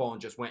 Got the ball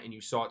and just went, and you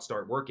saw it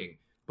start working.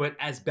 But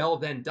as Bell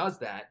then does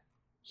that,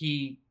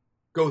 he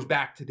goes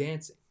back to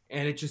dancing.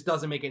 And it just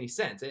doesn't make any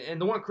sense.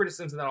 And the one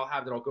criticism that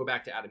I'll go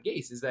back to Adam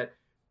Gase, is that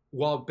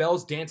while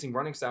Bell's dancing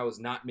running style is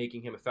not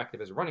making him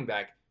effective as a running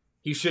back,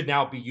 he should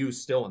now be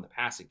used still in the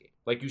passing game.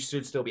 Like, you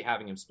should still be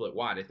having him split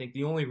wide. I think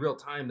the only real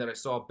time that I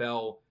saw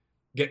Bell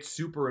get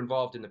super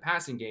involved in the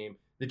passing game,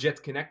 the Jets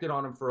connected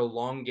on him for a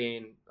long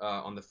gain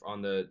on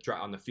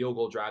the field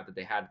goal drive that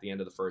they had at the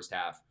end of the first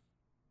half,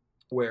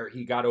 where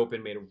he got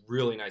open, made a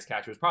really nice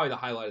catch. It was probably the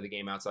highlight of the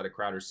game outside of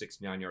Crowder's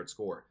 69-yard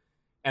score.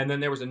 And then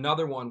there was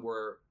another one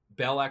where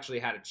Bell actually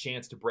had a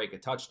chance to break a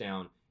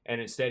touchdown, and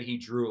instead he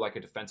drew like a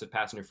defensive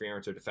pass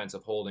interference or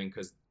defensive holding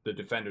because the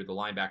defender, the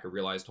linebacker,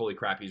 realized, holy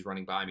crap, he's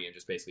running by me, and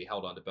just basically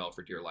held on to Bell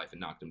for dear life and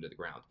knocked him to the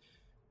ground.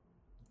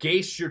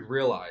 Gase should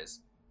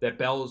realize that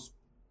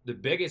the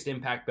biggest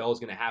impact Bell is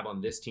going to have on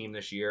this team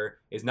this year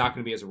is not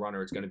going to be as a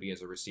runner, it's going to be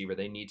as a receiver.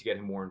 They need to get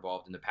him more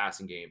involved in the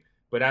passing game.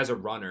 But as a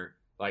runner,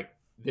 like,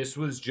 this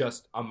was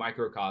just a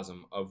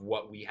microcosm of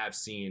what we have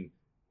seen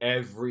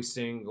every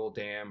single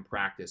damn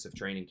practice of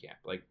training camp.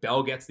 Like,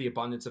 Bell gets the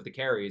abundance of the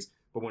carries,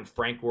 but when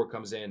Frank Gore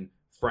comes in,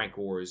 Frank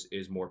Gore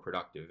is more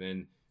productive.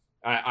 And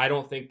I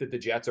don't think that the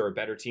Jets are a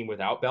better team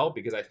without Bell,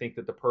 because I think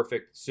that the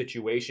perfect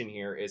situation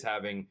here is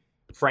having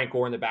Frank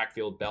Gore in the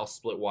backfield, Bell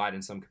split wide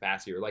in some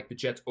capacity, or like the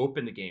Jets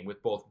open the game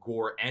with both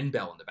Gore and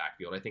Bell in the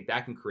backfield. I think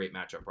that can create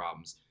matchup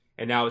problems.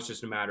 And now it's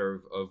just a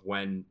matter of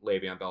when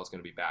Le'Veon Bell is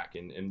going to be back.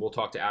 And we'll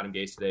talk to Adam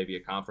Gase today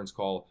via conference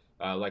call,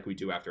 like we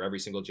do after every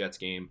single Jets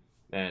game.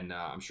 And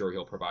I'm sure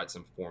he'll provide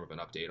some form of an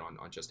update on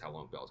just how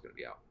long Bell is going to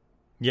be out.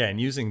 Yeah,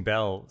 and using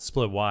Bell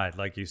split wide,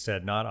 like you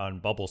said, not on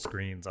bubble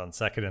screens on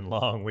 2nd and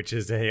long, which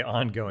is a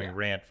ongoing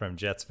rant from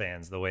Jets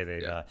fans, the way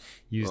they've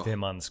used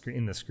him on the screen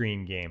in the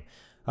screen game.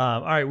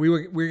 All right,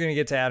 we're going to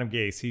get to Adam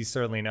Gase. He's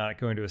certainly not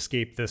going to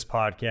escape this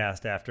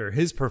podcast after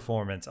his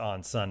performance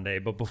on Sunday.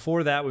 But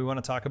before that, we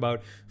want to talk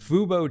about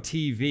Fubo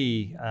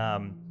TV.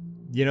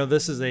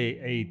 This is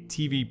a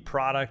TV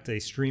product, a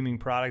streaming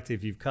product,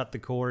 if you've cut the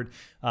cord,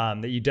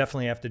 that you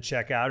definitely have to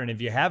check out. And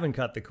if you haven't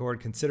cut the cord,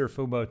 consider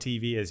Fubo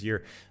TV as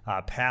your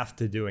path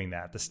to doing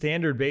that. The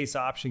standard base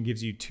option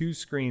gives you 2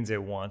 screens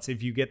at once.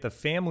 If you get the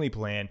family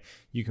plan,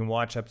 you can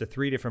watch up to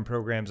 3 different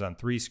programs on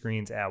 3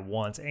 screens at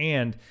once.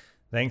 And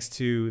thanks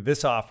to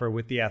this offer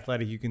with The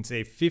Athletic, you can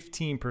save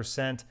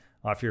 15%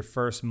 off your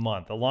first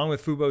month. Along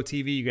with Fubo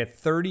TV, you get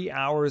 30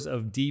 hours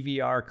of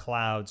DVR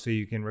cloud, so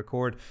you can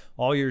record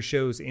all your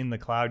shows in the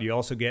cloud. You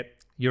also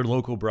get your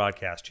local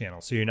broadcast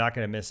channel, so you're not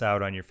going to miss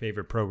out on your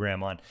favorite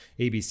program on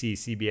ABC,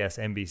 CBS,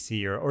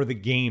 NBC, or the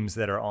games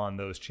that are on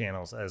those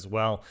channels as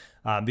well.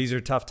 These are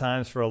tough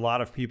times for a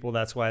lot of people.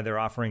 That's why they're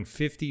offering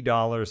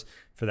 $50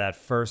 for that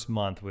first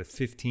month with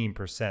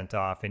 15%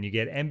 off, and you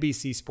get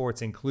NBC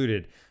Sports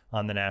included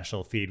on the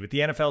national feed. With the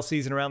NFL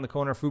season around the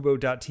corner,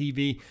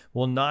 Fubo.tv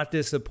will not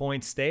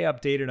disappoint. Stay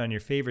updated on your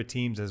favorite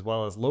teams as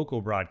well as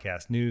local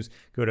broadcast news.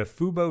 Go to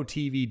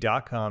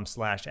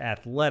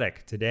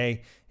FuboTV.com/athletic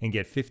today and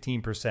get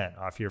 15%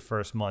 off your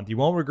first month. You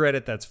won't regret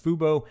it. That's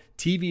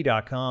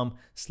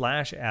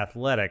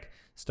FuboTV.com/athletic.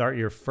 Start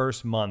your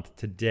first month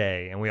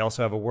today. And we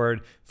also have a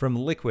word from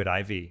Liquid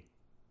IV.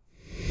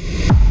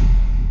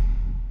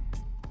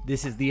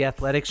 This is The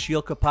Athletic's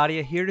Sheil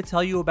Kapadia here to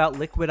tell you about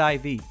Liquid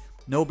IV.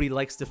 Nobody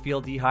likes to feel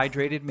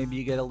dehydrated. Maybe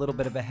you get a little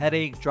bit of a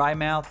headache, dry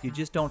mouth, you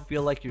just don't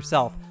feel like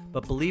yourself.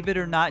 But believe it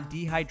or not,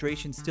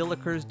 dehydration still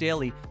occurs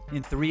daily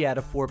in 3 out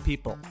of 4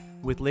 people.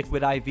 With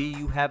Liquid IV,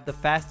 you have the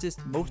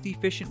fastest, most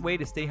efficient way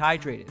to stay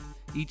hydrated.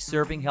 Each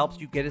serving helps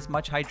you get as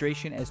much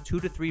hydration as 2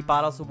 to 3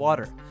 bottles of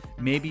water.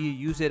 Maybe you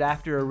use it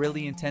after a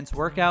really intense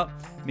workout.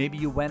 Maybe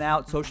you went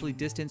out socially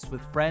distanced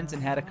with friends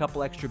and had a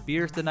couple extra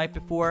beers the night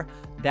before.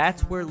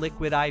 That's where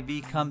Liquid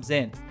IV comes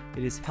in.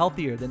 It is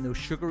healthier than those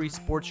sugary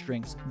sports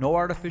drinks, no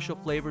artificial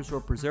flavors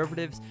or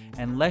preservatives,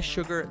 and less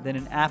sugar than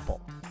an apple.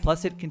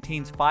 Plus, it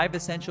contains 5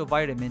 essential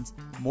vitamins,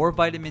 more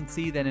vitamin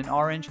C than an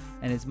orange,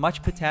 and as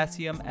much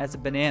potassium as a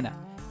banana.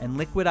 And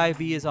Liquid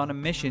IV is on a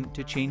mission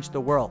to change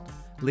the world.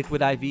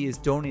 Liquid IV is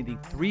donating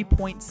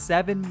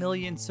 3.7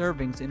 million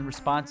servings in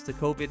response to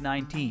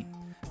COVID-19.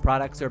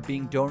 Products are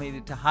being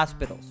donated to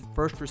hospitals,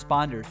 first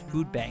responders,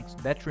 food banks,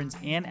 veterans,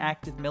 and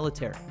active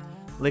military.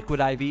 Liquid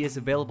IV is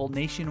available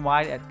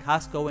nationwide at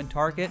Costco and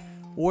Target,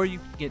 or you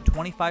can get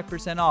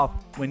 25% off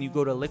when you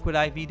go to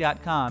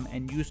liquidiv.com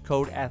and use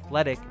code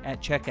ATHLETIC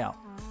at checkout.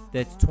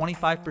 That's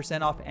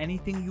 25% off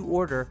anything you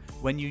order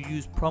when you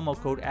use promo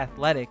code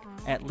ATHLETIC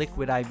at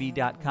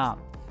liquidiv.com.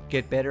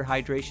 Get better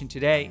hydration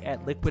today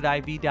at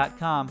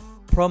liquidiv.com,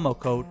 promo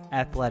code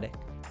ATHLETIC.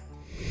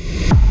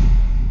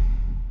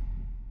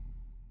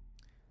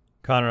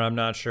 Connor, I'm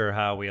not sure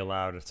how we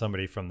allowed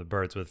somebody from the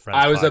Birds with Friends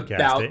I was podcast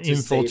about to to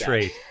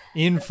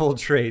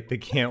infiltrate the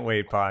Can't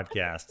Wait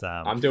podcast.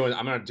 I'm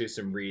gonna do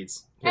some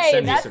reads. Hey,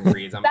 Send me some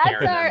reads. I'm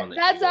airing them on the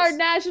that's our Eagles.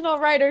 national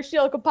writer,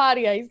 Sheil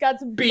Kapadia. He's got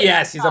some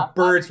BS. He's a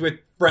Birds with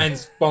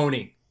Friends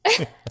phony.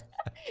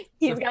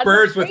 He's got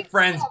Birds some with great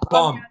Friends stuff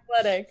bum. on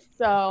Athletics,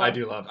 so I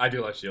do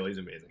love Sheil. He's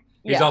amazing.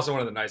 He's Yeah. also one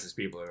of the nicest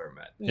people I've ever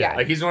met. Yeah.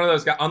 Like he's one of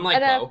those guys. Unlike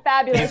And a Bo,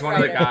 fabulous he's one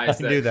of the writer.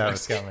 guys I knew that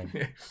was coming.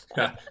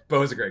 Yeah,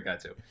 Bo's a great guy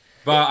too.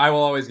 But I will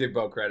always give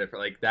Bo credit for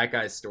like that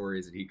guy's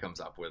stories that he comes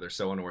up with are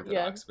so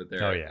unorthodox. But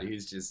they're Oh, yeah.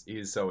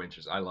 he's so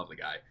interesting. I love the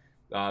guy.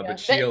 Yeah. But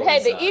Sheil, Hey,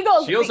 is, the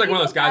Eagles- Shiel's the like one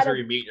of those Eagles guys had where a-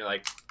 you meet and you're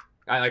like,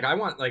 I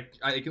want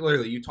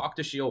literally you talk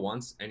to Sheil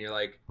once and you're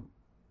like, you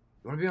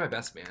want to be my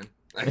best man?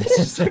 Like, it's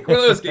just like one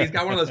of those. He's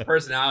got one of those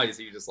personalities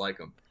that you just like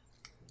him.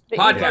 The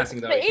Podcasting,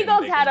 Eagles, though, the he can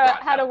Eagles make had his a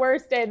broadcast. had a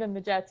worse day than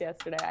the Jets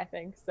yesterday, I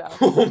think. So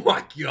Oh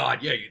my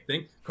God! Yeah, you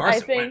think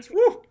Carson think- Wentz?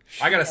 Woo!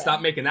 I gotta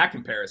stop making that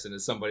comparison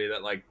as somebody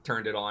that like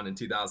turned it on in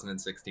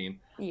 2016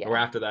 yeah, or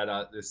after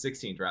that the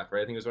 16 draft,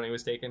 right? I think it was when he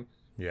was taken.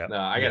 Yeah. No,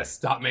 I gotta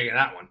stop making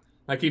that one.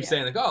 I keep Yeah.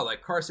 saying like, oh,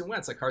 like Carson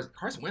Wentz, like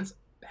Carson Wentz,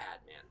 bad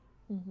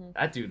man. Mhm.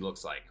 That dude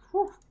looks like.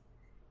 Whew.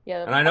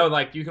 yeah, And I know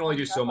like you can only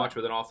do so much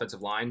with an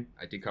offensive line.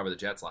 I did cover the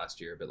Jets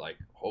last year, but like,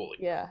 holy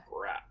yeah.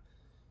 crap,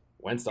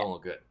 Wentz don't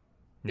look good.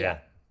 Yeah.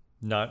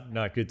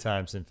 Not good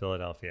times in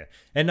Philadelphia,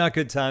 and not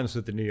good times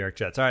with the New York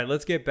Jets. All right,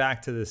 let's get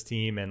back to this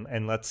team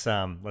and let's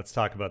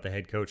talk about the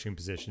head coaching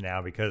position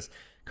now, because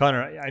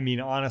Connor, I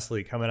mean,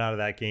 honestly, coming out of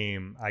that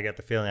game, I got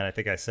the feeling, and I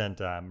think I sent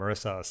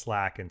Marissa a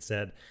Slack and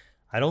said,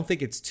 I don't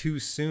think it's too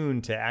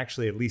soon to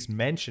actually at least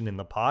mention in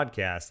the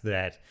podcast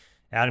that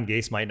Adam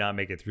Gase might not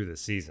make it through the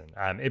season.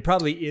 It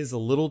probably is a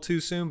little too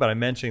soon, but I'm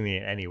mentioning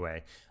it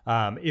anyway.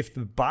 If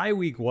the bye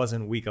week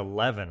wasn't week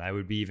 11, I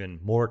would be even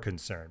more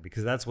concerned,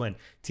 because that's when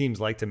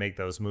teams like to make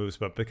those moves.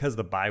 But because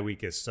the bye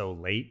week is so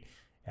late,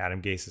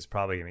 Adam Gase is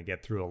probably going to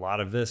get through a lot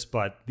of this.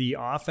 But the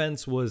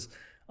offense was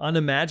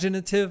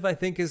unimaginative, I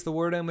think is the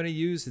word I'm going to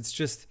use. It's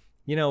just,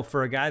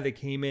 for a guy that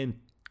came in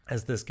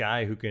as this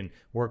guy who can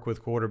work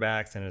with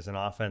quarterbacks and as an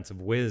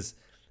offensive whiz,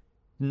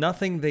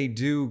 nothing they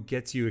do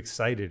gets you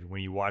excited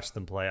when you watch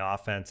them play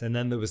offense. And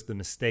then there was the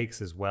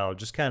mistakes as well.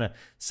 Just kind of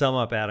sum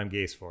up Adam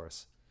Gase for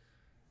us.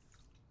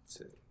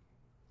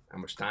 How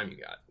much time you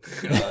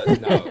got?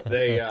 No,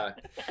 they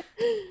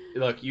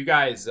look. You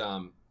guys,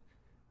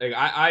 like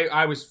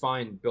I was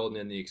fine building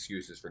in the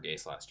excuses for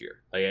Gase last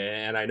year,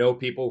 and I know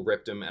people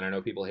ripped him, and I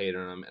know people hated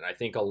him, and I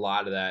think a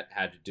lot of that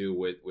had to do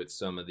with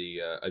some of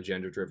the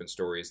agenda-driven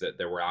stories that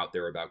were out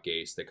there about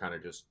Gase that kind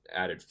of just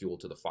added fuel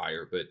to the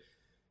fire, but.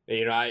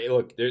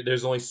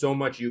 There's only so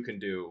much you can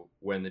do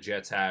when the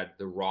Jets had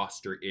the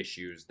roster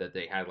issues that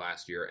they had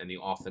last year and the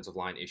offensive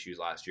line issues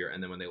last year,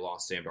 and then when they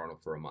lost Sam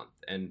Darnold for a month.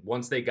 And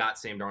once they got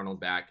Sam Darnold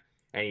back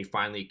and he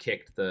finally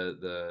kicked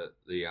the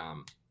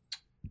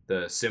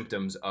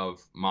symptoms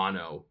of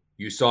mono,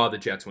 you saw the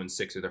Jets win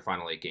 6 of their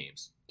final 8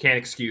 games. Can't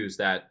excuse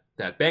the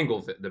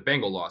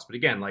Bengal loss, but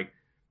again, like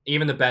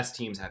even the best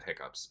teams have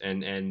hiccups,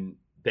 and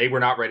they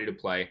were not ready to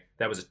play.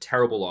 That was a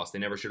terrible loss. They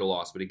never should have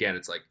lost. But again,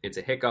 it's like it's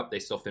a hiccup. They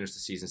still finished the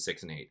season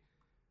 6-8.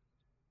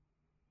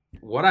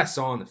 What I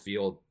saw on the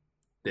field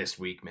this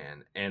week,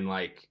 man, and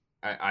like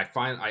I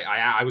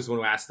was the one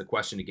who asked the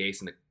question to Gase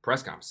in the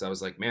press conference. I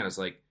was like, man, it's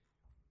like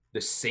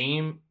the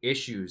same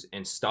issues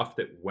and stuff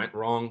that went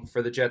wrong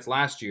for the Jets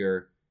last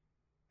year.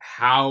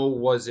 How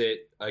was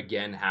it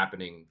again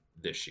happening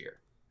this year?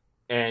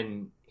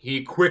 And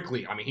he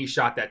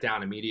shot that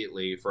down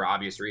immediately for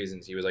obvious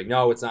reasons. He was like,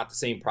 no, it's not the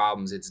same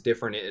problems. It's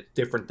different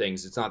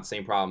things. It's not the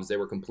same problems. They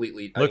were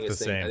completely, Look the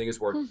same. I think his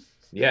word.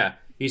 Yeah.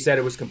 He said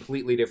it was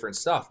completely different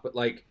stuff. But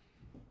like,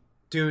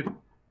 dude,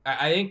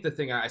 I think the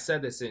thing, I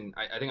said this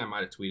I think I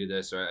might have tweeted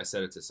this, or I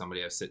said it to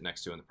somebody I was sitting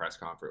next to in the press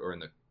conference or in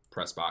the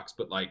press box.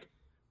 But like,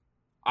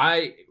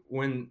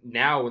 in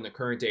the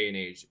current day and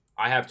age,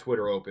 I have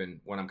Twitter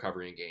open when I'm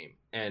covering a game,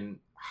 and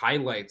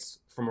highlights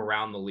from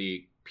around the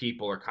league,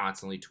 people are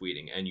constantly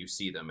tweeting, and you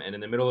see them. And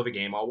in the middle of a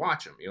game, I'll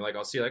watch them.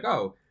 I'll see like,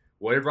 oh,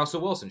 what did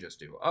Russell Wilson just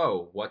do?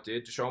 Oh, what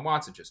did Deshaun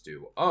Watson just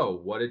do? Oh,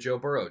 what did Joe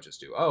Burrow just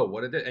do? Oh,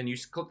 what did it? And you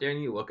click there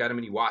and you look at them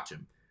and you watch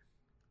them.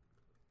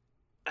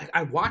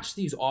 I watch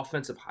these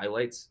offensive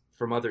highlights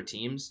from other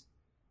teams,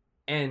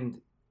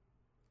 and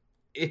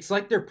it's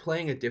like they're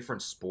playing a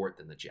different sport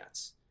than the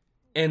Jets.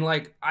 And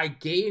like I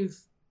gave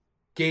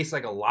Gase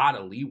like a lot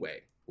of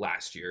leeway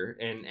last year,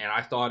 and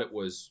I thought it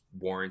was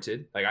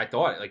warranted. Like I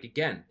thought, like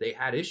again, they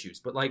had issues,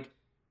 but like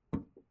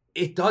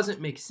it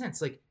doesn't make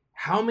sense. Like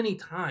how many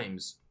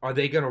times are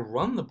they going to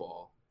run the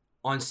ball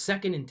on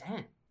 2nd and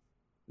 10?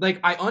 Like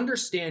I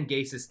understand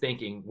Gase's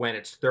thinking when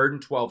it's 3rd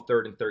and 12,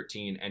 3rd and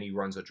 13, and he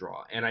runs a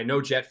draw. And I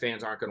know Jet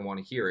fans aren't going to want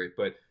to hear it,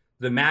 but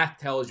the math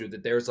tells you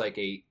that there's like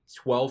a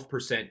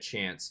 12%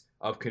 chance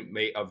of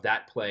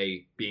that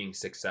play being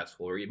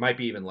successful, or it might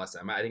be even less.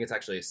 I think it's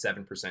actually a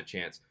 7%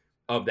 chance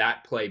of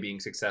that play being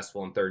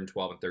successful on 3rd and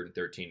 12 and 3rd and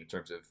 13 in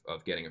terms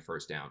of getting a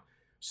first down.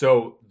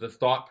 So the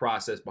thought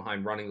process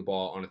behind running the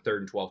ball on a 3rd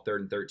and 12, 3rd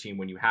and 13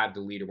 when you have the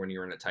lead or when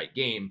you're in a tight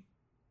game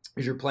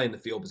is you're playing the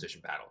field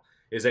position battle.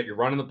 Is that you're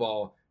running the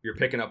ball, you're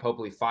picking up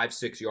hopefully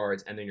 5-6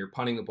 yards, and then you're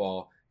punting the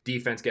ball.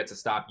 Defense gets a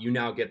stop. You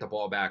now get the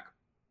ball back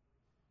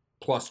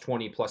plus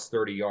 20, plus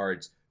 30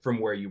 yards from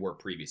where you were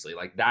previously.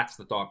 Like that's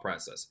the thought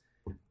process.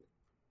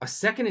 A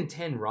 2nd and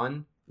 10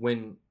 run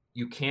when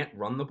you can't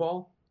run the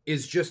ball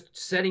is just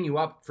setting you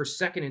up for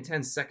 2nd and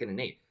 10, 2nd and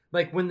 8.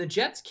 Like when the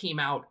Jets came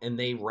out and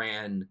they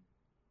ran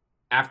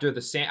after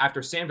Sam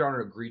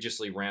Darnold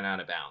egregiously ran out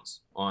of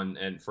bounds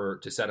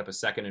to set up a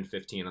 2nd and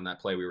 15 on that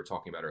play we were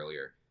talking about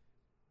earlier.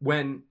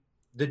 When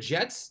the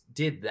Jets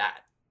did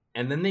that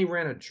and then they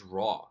ran a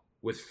draw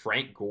with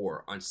Frank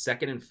Gore on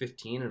 2nd and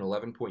 15, an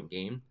 11-point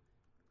game,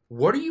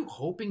 what are you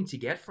hoping to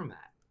get from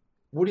that?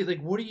 What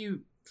are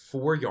you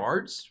 4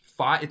 yards?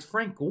 5? It's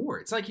Frank Gore.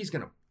 It's like he's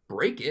going to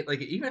break it.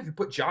 Like even if you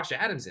put Josh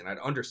Adams in, I'd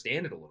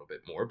understand it a little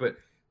bit more. But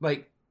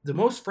like the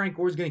most Frank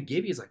Gore is going to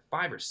give you is like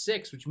 5 or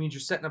 6, which means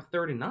you're setting up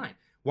 3rd and 9.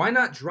 Why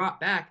not drop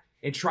back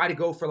and try to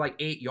go for like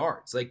 8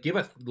 yards? Like give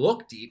a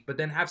look deep, but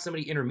then have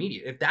somebody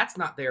intermediate. If that's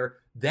not there,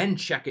 then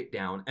check it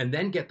down and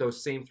then get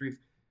those same 3.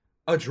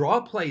 A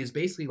draw play is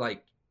basically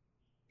like,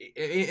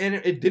 and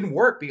it didn't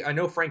work. I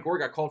know Frank Gore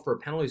got called for a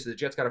penalty, so the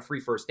Jets got a free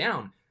first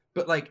down.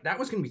 But like that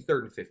was going to be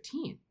 3rd and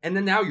 15, and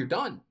then now you're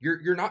done.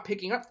 You're not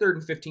picking up 3rd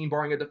and 15,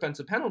 barring a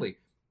defensive penalty.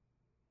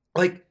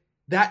 Like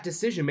that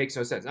decision makes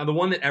no sense. Now the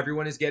one that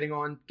everyone is getting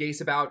on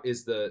Gase about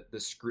is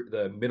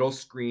the middle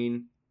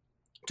screen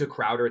to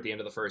Crowder at the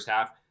end of the first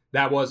half.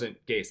 That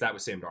wasn't Gase. That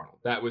was Sam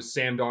Darnold. That was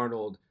Sam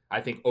Darnold,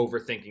 I think,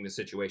 overthinking the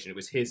situation. It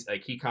was his,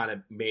 like he kind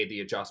of made the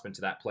adjustment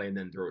to that play and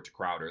then threw it to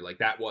Crowder. Like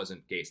that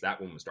wasn't Gase.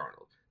 That one was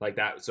Darnold. Like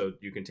that. So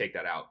you can take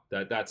that out.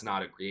 That's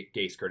not a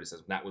Gase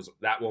criticism.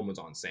 That one was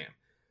on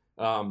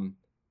Sam.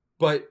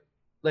 But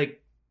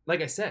like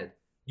I said,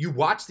 you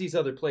watch these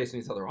other plays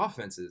and these other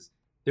offenses,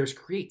 there's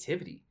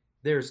creativity,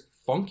 there's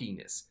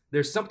funkiness,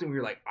 there's something where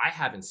you're like, I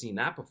haven't seen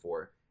that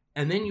before.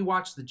 And then you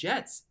watch the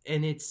Jets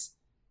and it's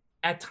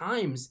at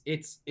times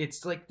it's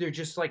like, they're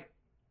just like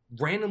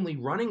randomly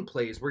running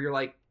plays where you're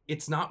like,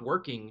 it's not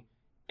working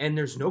and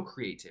there's no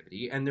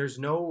creativity and there's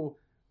no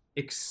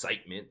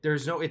excitement.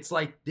 It's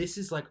like, this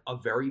is like a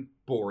very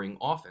boring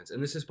offense.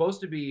 And this is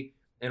supposed to be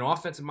an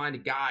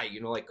offensive-minded guy,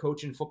 like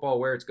coaching football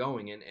where it's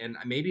going. And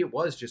maybe it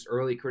was just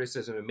early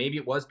criticism, and maybe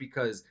it was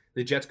because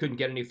the Jets couldn't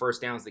get any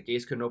first downs, that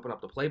Gase couldn't open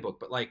up the playbook.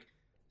 But, like,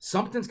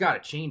 something's got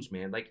to change,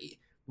 man. Like,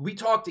 we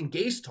talked, and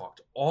Gase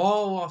talked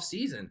all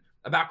offseason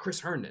about Chris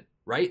Herndon,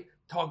 right?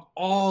 Talked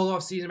all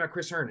offseason about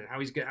Chris Herndon,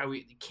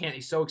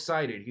 he's so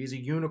excited. He's a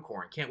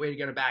unicorn. Can't wait to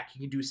get him back. He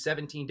can do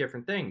 17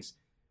 different things.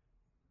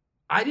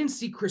 I didn't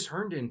see Chris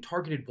Herndon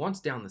targeted once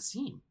down the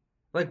seam.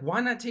 Like, why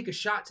not take a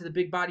shot to the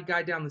big body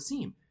guy down the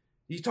seam?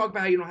 You talk about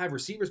how you don't have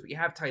receivers, but you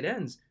have tight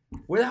ends.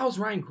 Where the hell's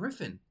Ryan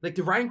Griffin? Like,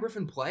 did Ryan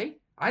Griffin play?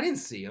 I didn't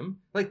see him.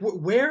 Like,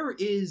 where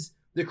is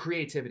the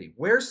creativity?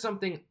 Where's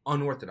something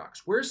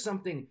unorthodox? Where's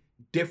something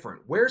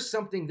different? Where's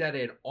something that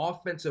an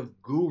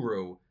offensive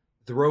guru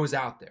throws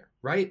out there,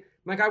 right?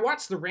 Like, I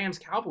watched the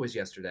Rams-Cowboys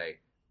yesterday.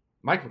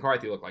 Mike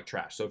McCarthy looked like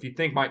trash. So if you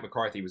think Mike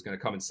McCarthy was going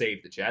to come and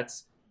save the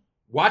Jets,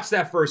 watch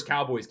that first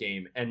Cowboys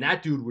game, and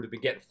that dude would have been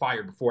getting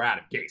fired before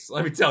Adam Gase.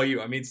 Let me tell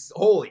you. I mean,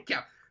 holy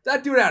cow.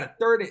 That dude had a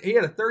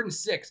 3rd and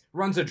 6,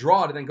 runs a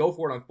draw to then go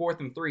for it on 4th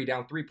and 3,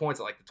 down 3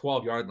 points at like the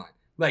 12-yard line.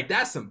 Like,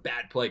 that's some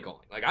bad play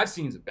calling. Like, I've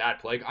seen some bad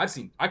play.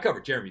 I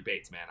covered Jeremy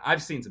Bates, man.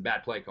 I've seen some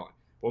bad play calling.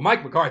 What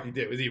Mike McCarthy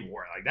did was even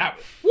worse. Like, that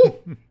was,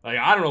 whoo! Like,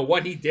 I don't know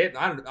what he did.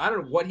 I don't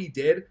know what he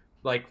did,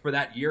 like, for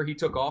that year he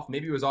took off.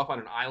 Maybe he was off on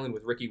an island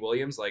with Ricky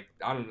Williams. Like,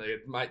 I don't know,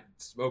 might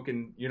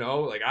smoking,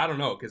 like, I don't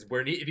know. Because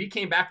if he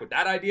came back with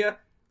that idea,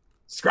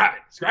 scrap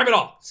it. Scrap it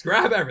all.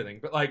 Scrap everything.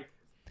 But, like,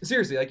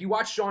 seriously, like, you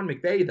watch Sean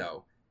McVay,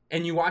 though,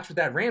 and you watch what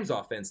that Rams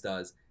offense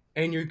does,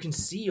 and you can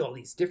see all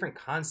these different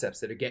concepts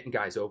that are getting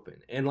guys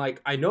open. And,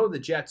 like, I know the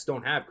Jets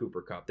don't have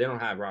Cooper Kupp. They don't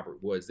have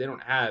Robert Woods. They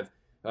don't have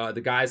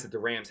the guys that the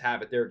Rams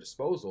have at their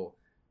disposal.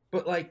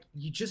 But, like,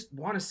 you just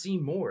want to see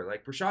more.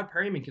 Like, Brashad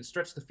Perryman can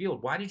stretch the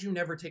field. Why did you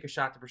never take a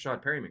shot to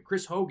Brashad Perryman?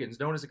 Chris Hogan's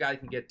known as a guy that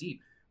can get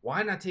deep.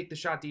 Why not take the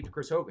shot deep to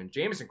Chris Hogan?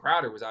 Jamison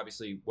Crowder was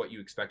obviously what you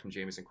expect from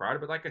Jamison Crowder.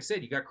 But like I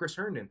said, you got Chris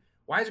Herndon.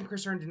 Why isn't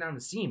Chris Herndon down the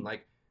seam?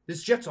 Like,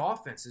 this Jets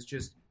offense is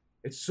just,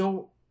 it's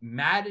so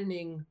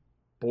maddening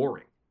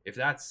boring. If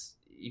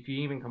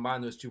you even combine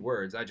those two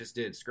words, I just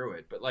did, screw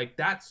it. But like,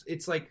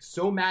 it's like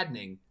so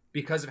maddening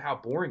because of how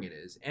boring it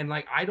is. And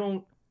like, I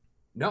don't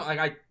no,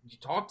 like you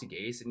talk to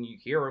Gase and you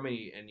hear him and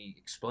he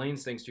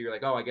explains things to you. You're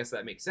like, oh, I guess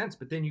that makes sense.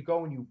 But then you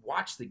go and you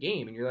watch the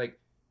game and you're like,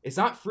 it's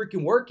not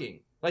freaking working.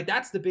 Like,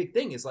 that's the big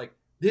thing, is like,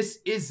 this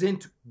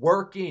isn't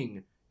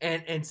working.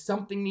 And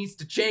something needs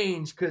to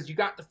change, because you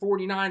got the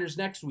 49ers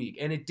next week.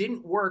 And it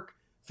didn't work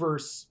for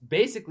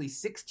basically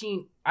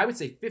 16, I would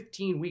say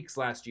 15 weeks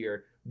last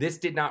year. This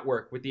did not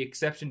work, with the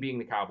exception being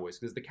the Cowboys,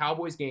 because the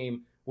Cowboys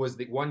game was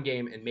the one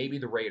game, and maybe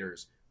the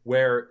Raiders,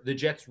 where the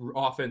Jets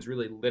offense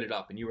really lit it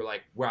up. And you were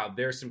like, wow,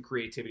 there's some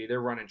creativity.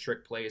 They're running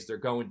trick plays. They're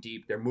going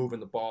deep. They're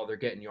moving the ball. They're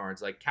getting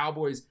yards. Like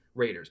Cowboys,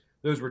 Raiders.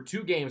 Those were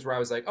two games where I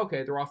was like,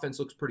 okay, their offense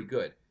looks pretty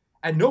good.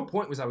 At no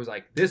point was I was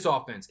like, this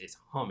offense is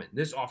humming.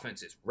 This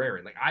offense is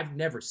raring. Like, I've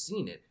never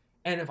seen it.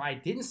 And if I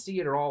didn't see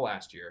it at all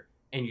last year,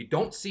 and you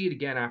don't see it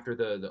again after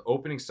the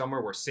opening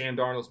summer where Sam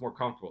Darnold's more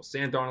comfortable,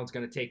 Sam Darnold's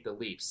going to take the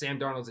leap, Sam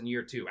Darnold's in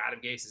year 2,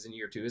 Adam Gase is in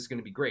year 2, this is going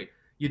to be great.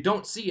 You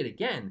don't see it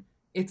again.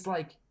 It's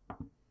like,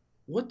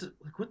 what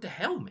the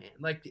hell, man?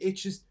 Like,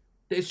 it's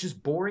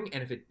just boring.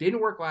 And if it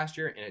didn't work last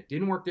year and it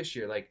didn't work this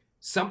year, like,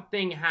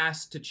 something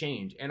has to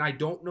change. And I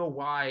don't know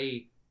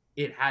why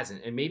it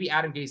hasn't. And maybe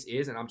Adam Gase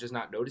is, and I'm just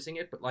not noticing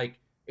it. But like,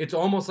 it's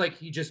almost like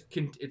he just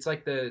can. It's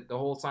like the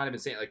whole sign of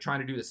insane, like trying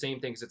to do the same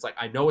things. It's like,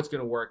 I know it's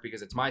going to work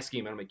because it's my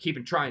scheme, and I'm going to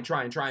keep trying,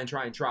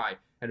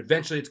 and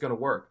eventually it's going to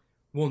work.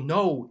 Well,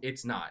 no,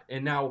 it's not.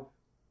 And now,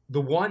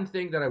 the one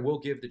thing that I will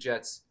give the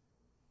Jets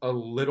a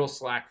little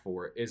slack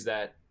for is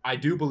that I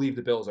do believe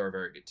the Bills are a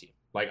very good team.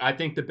 Like, I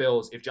think the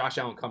Bills, if Josh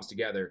Allen comes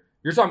together,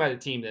 you're talking about a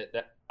team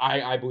that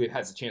I believe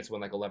has a chance to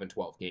win like 11,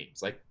 12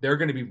 games. Like, they're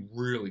going to be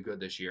really good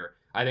this year.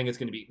 I think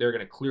they're going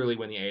to clearly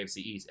win the AFC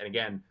East. And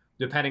again,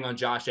 depending on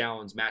Josh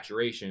Allen's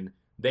maturation,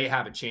 they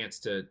have a chance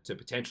to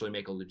potentially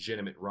make a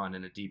legitimate run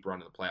and a deep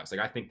run in the playoffs.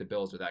 Like, I think the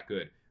Bills are that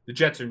good. The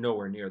Jets are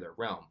nowhere near their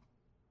realm.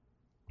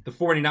 The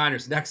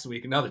 49ers next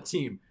week, another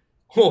team.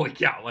 Holy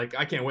cow. Like,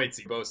 I can't wait to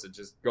see Bosa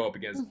just go up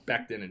against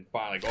Becton and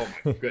find, like, oh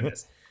my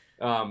goodness.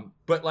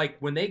 But like,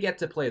 when they get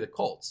to play the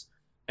Colts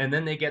and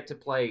then they get to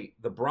play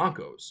the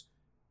Broncos,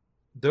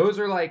 those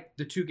are like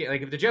the two games.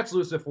 Like, if the Jets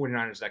lose to the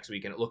 49ers next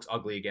week and it looks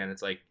ugly again,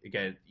 it's like,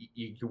 again,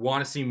 you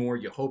want to see more.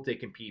 You hope they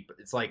compete, but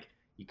it's like,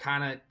 you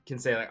kind of can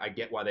say, like, I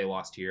get why they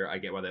lost here. I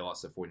get why they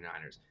lost to the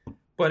 49ers.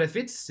 But if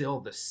it's still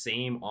the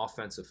same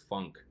offensive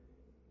funk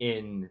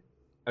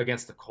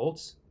against the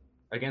Colts,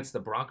 against the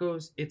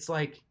Broncos, it's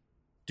like,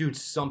 dude,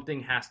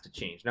 something has to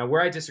change. Now,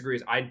 where I disagree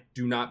is I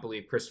do not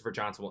believe Christopher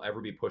Johnson will ever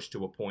be pushed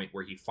to a point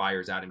where he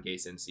fires Adam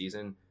Gase in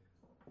season.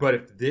 But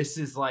if this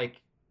is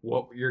like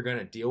what you're going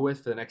to deal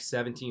with for the next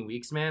 17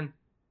 weeks, man,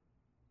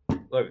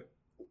 look,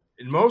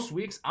 in most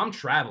weeks, I'm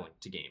traveling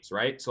to games,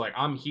 right? So, like,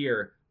 I'm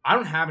here. I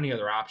don't have any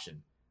other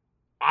option.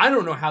 I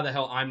don't know how the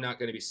hell I'm not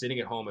going to be sitting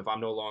at home if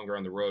I'm no longer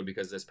on the road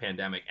because of this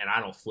pandemic and I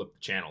don't flip the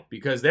channel.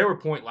 Because there were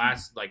points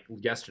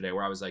yesterday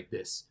where I was like,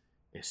 this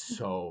is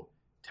so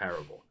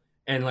terrible.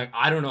 And, like,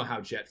 I don't know how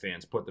Jet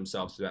fans put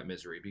themselves through that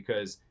misery,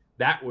 because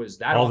that was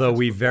that. Although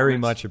we very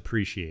much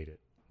appreciate it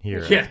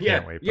here.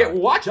 Yeah. Well,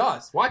 watch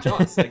us. Like, you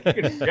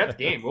can forget the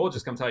game. We'll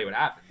just come tell you what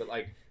happened. But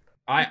like,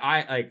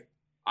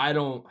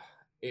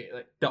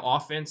 the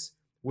offense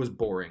was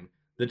boring.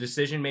 The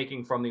decision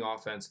making from the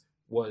offense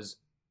was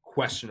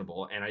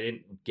questionable, and I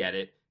didn't get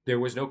it. There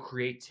was no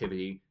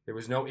creativity. There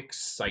was no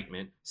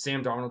excitement.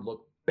 Sam Darnold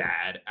looked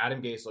bad.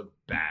 Adam Gase looked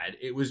bad.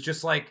 It was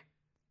just like,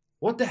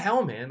 what the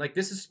hell, man? Like,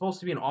 this is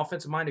supposed to be an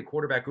offensive-minded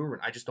quarterback guru,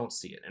 and I just don't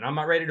see it. And I'm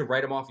not ready to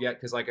write him off yet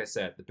because, like I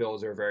said, the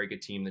Bills are a very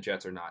good team. The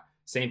Jets are not.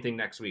 Same thing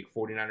next week.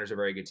 49ers are a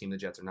very good team. The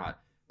Jets are not.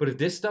 But if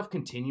this stuff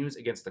continues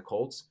against the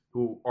Colts,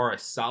 who are a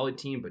solid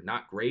team but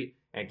not great,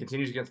 and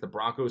continues against the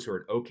Broncos, who are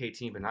an okay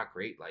team but not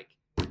great, like,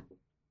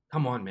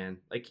 come on, man.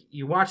 Like,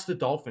 you watch the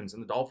Dolphins,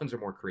 and the Dolphins are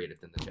more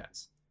creative than the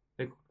Jets.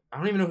 Like, I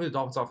don't even know who the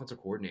Dolphins'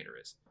 offensive coordinator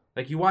is.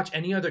 Like, you watch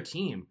any other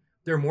team,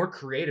 they're more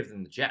creative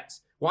than the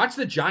Jets. Watch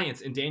the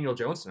Giants and Daniel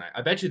Jones tonight.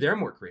 I bet you they're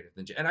more creative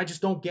than Jets. And I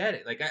just don't get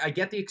it. Like, I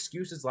get the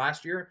excuses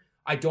last year.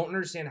 I don't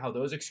understand how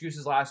those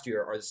excuses last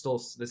year are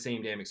still the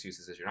same damn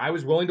excuses this year. And I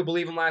was willing to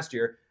believe them last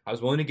year. I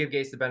was willing to give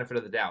Gase the benefit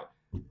of the doubt.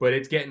 But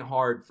it's getting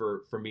hard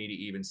for me to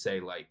even say,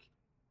 like,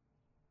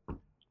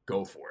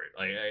 go for it.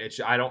 Like,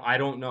 I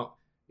don't know.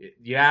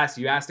 You asked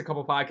a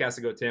couple podcasts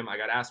ago, Tim. I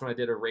got asked when I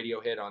did a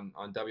radio hit on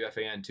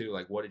WFAN too,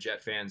 like, what do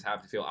Jet fans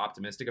have to feel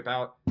optimistic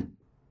about?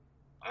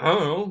 I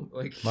don't know.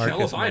 Like,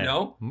 hell if I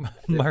know.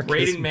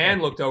 Braden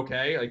Mann looked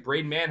okay. Like,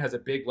 Braden Mann has a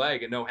big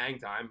leg and no hang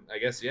time. I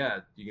guess, yeah,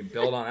 you can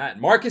build on that.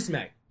 Marcus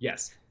May.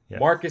 Yes. Yeah.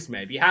 Marcus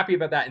May. Be happy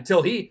about that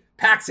until he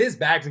packs his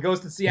bags and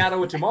goes to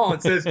Seattle with Jamal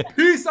and says,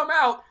 peace, I'm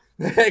out.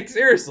 Like,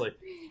 seriously.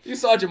 You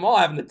saw Jamal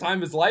having the time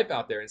of his life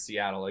out there in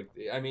Seattle. Like,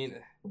 I mean,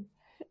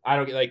 I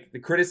don't get, like, the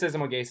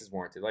criticism on Gase is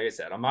warranted. Like I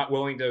said, I'm not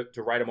willing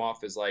to write him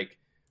off as like,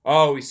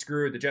 oh, he's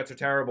screwed. The Jets are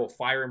terrible.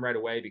 Fire him right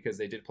away, because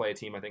they did play a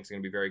team I think is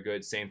going to be very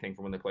good. Same thing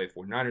for when they play the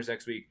 49ers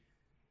next week.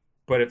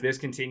 But if this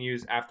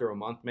continues after a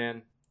month,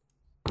 man,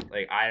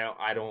 like, I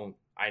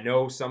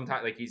know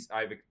sometimes, like,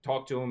 I've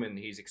talked to him and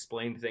he's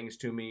explained things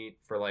to me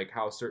for, like,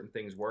 how certain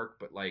things work.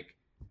 But, like,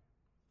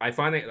 I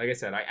finally, like I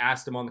said, I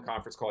asked him on the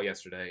conference call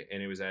yesterday,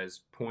 and it was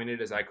as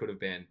pointed as I could have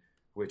been.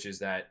 which is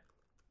that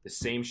the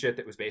same shit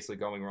that was basically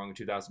going wrong in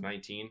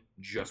 2019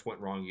 just went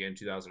wrong again in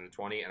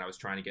 2020, and I was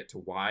trying to get to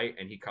why,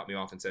 and he cut me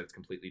off and said it's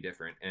completely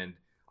different. And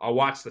I'll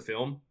watch the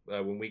film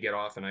when we get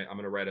off, and I'm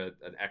going to write an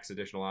X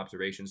additional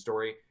observation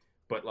story.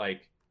 But,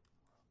 like,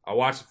 I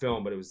watched the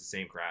film, but it was the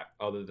same crap,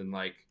 other than,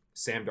 like,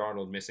 Sam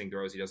Darnold missing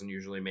throws he doesn't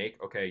usually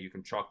make. Okay, you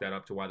can chalk that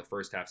up to why the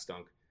first half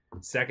stunk.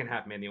 Second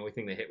half, man, the only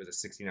thing they hit was a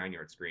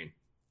 69-yard screen.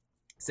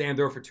 Sam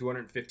threw for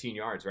 215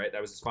 yards, right?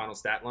 That was his final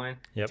stat line.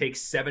 Yep. Take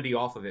 70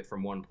 off of it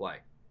from one play.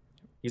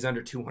 He's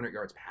under 200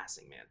 yards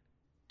passing,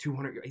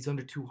 man. He's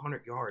under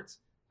 200 yards.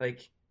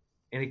 Like,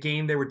 in a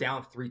game they were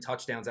down 3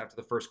 touchdowns after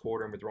the first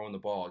quarter and were throwing the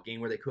ball. A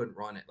game where they couldn't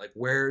run it. Like,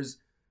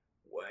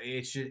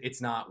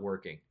 it's not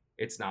working.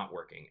 It's not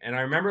working. And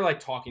I remember, like,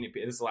 talking to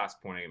people. This is the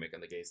last point I'm going to make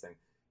on the Gase thing.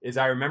 Is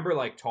I remember,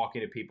 like,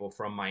 talking to people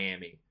from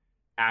Miami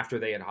after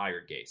they had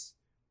hired Gase.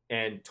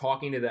 And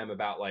talking to them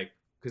about, like,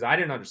 because I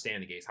didn't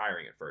understand the Gase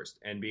hiring at first.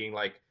 And being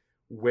like,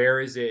 where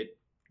is it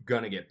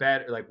going to get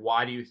better? Like,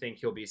 why do you think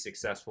he'll be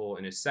successful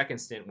in his second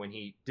stint when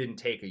he didn't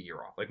take a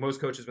year off? Like,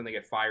 most coaches, when they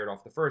get fired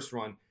off the first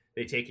run,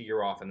 they take a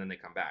year off and then they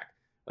come back.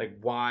 Like,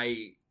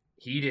 why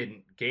he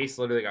didn't? Gase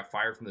literally got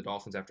fired from the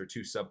Dolphins after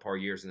 2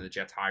 subpar years, and the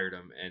Jets hired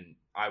him. And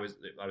I was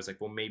like,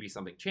 well, maybe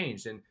something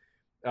changed. And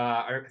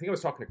I think I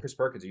was talking to Chris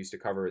Perkins, who used to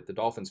cover the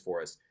Dolphins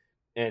for us.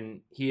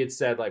 And he had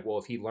said, like, well,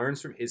 if he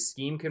learns from his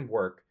scheme can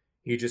work,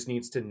 he just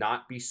needs to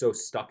not be so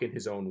stuck in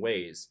his own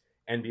ways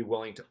and be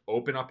willing to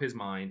open up his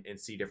mind and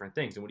see different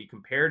things. And what he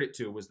compared it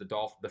to was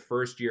the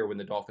first year when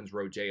the Dolphins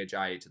rode Jay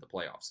Ajayi to the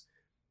playoffs.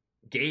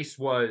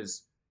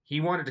 Gase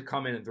he wanted to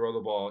come in and throw the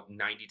ball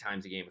 90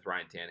 times a game with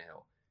Ryan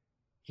Tannehill.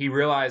 He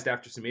realized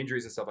after some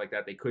injuries and stuff like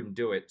that, they couldn't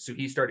do it. So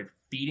he started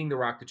feeding the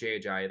rock to Jay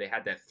Ajayi. They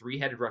had that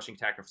 3-headed rushing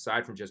attack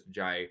aside from just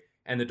Ajayi.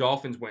 And the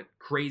Dolphins went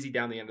crazy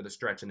down the end of the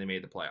stretch and they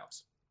made the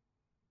playoffs.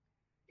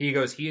 He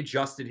goes, he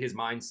adjusted his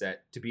mindset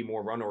to be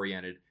more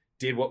run-oriented,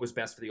 did what was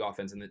best for the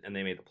offense, and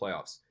they made the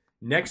playoffs.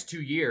 Next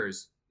 2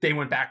 years, they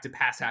went back to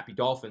pass-happy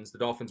Dolphins. The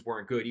Dolphins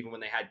weren't good, even when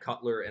they had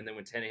Cutler, and then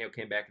when Tannehill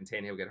came back and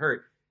Tannehill got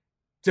hurt.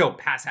 Still,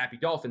 pass-happy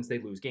Dolphins, they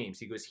lose games.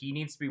 He goes, he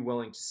needs to be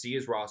willing to see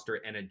his roster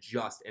and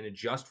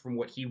adjust from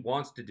what he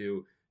wants to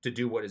do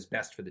what is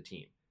best for the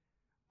team.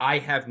 I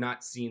have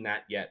not seen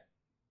that yet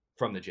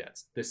from the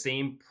Jets. The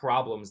same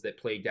problems that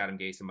plagued Adam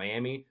Gase in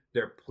Miami,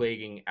 they're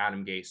plaguing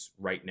Adam Gase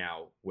right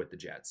now with the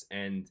Jets.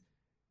 And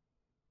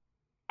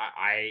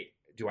I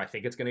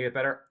think it's going to get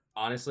better?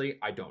 Honestly,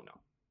 I don't know.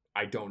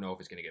 I don't know if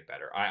it's going to get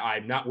better.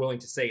 I'm not willing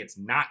to say it's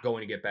not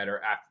going to get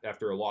better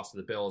after a loss to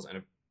the Bills and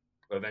an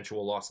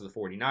eventual loss to the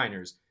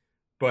 49ers.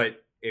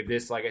 But if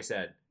this, like I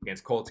said,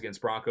 against Colts,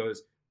 against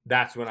Broncos,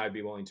 that's when I'd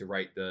be willing to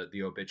write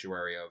the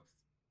obituary of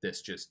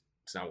this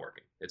it's not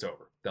working. It's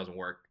over. Doesn't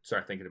work.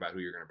 Start thinking about who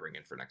you're going to bring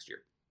in for next year.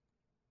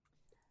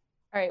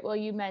 All right. Well,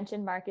 you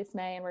mentioned Marcus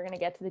May, and we're going to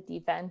get to the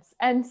defense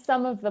and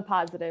some of the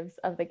positives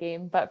of the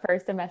game. But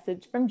first, a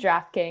message from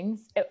DraftKings.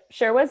 It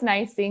sure was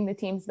nice seeing the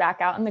teams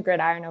back out on the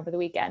gridiron over the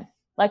weekend.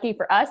 Lucky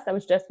for us, that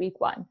was just week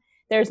 1.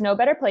 There's no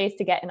better place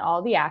to get in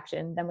all the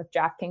action than with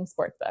DraftKings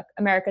Sportsbook,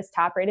 America's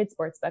top-rated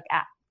sportsbook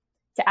app.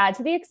 To add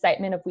to the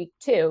excitement of week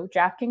 2,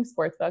 DraftKings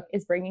Sportsbook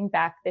is bringing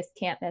back this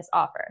can't-miss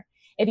offer.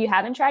 If you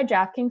haven't tried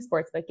DraftKings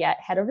Sportsbook yet,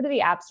 head over to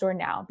the App Store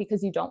now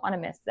because you don't want to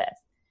miss this.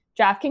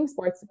 DraftKings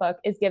Sportsbook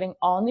is giving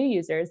all new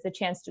users the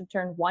chance to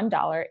turn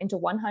 $1 into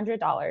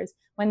 $100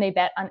 when they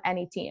bet on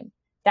any team.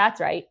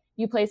 That's right.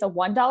 You place a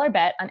 $1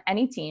 bet on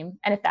any team,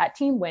 and if that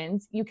team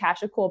wins, you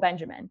cash a cool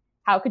Benjamin.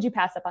 How could you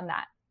pass up on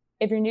that?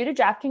 If you're new to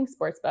DraftKings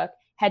Sportsbook,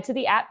 head to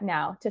the app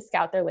now to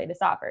scout their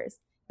latest offers.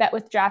 Bet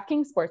with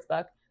DraftKings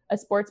Sportsbook, a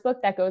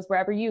sportsbook that goes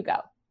wherever you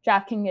go.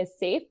 DraftKings is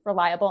safe,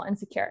 reliable, and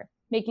secure,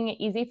 making it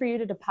easy for you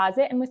to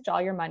deposit and withdraw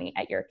your money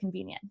at your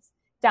convenience.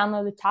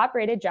 Download the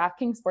top-rated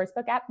DraftKings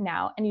Sportsbook app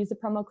now and use the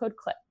promo code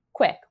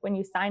QUICK when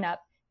you sign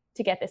up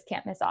to get this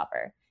can't-miss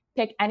offer.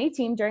 Pick any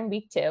team during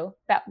week 2,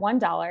 bet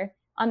 $1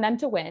 on them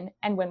to win,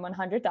 and win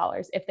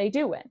 $100 if they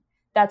do win.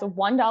 That's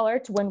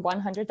 $1 to win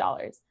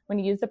 $100 when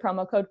you use the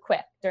promo code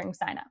QUICK during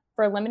sign-up.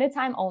 For a limited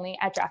time only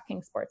at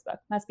DraftKings Sportsbook.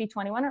 Must be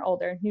 21 or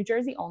older, New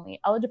Jersey only.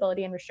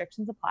 Eligibility and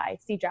restrictions apply.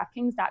 See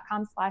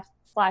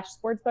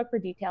DraftKings.com/sportsbook for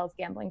details.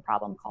 Gambling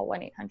problem? Call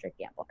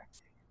 1-800-GAMBLER.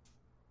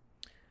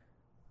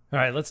 All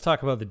right, let's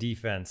talk about the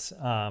defense.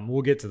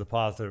 We'll get to the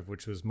positive,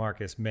 which was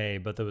Marcus May,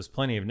 but there was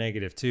plenty of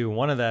negative too.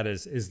 One of that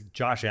is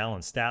Josh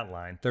Allen's stat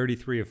line: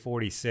 33 of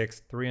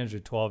 46,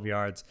 312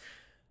 yards.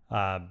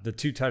 The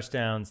 2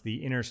 touchdowns,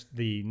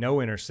 the no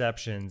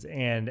interceptions,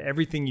 and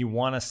everything you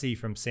want to see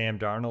from Sam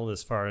Darnold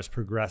as far as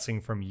progressing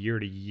from year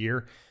to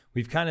year.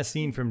 We've kind of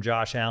seen from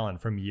Josh Allen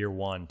from year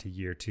 1 to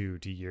year 2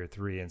 to year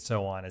 3 and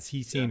so on, as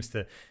he seems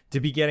to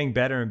be getting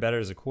better and better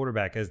as a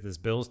quarterback as this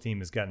Bills team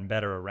has gotten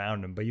better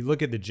around him. But you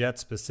look at the Jets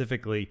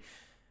specifically,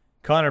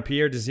 Connor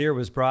Pierre-Desir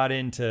was brought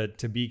in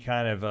to be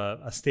kind of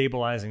a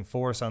stabilizing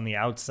force on the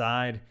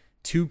outside.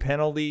 2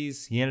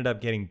 penalties. He ended up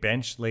getting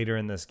benched later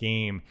in this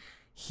game.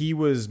 He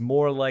was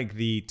more like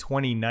the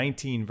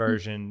 2019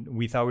 version.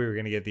 We thought we were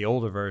going to get the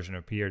older version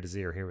of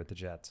Pierre-Desir here with the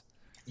Jets.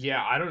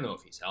 Yeah, I don't know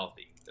if he's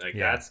healthy. Like,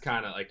 that's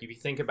kind of like, if you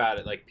think about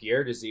it, like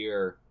Pierre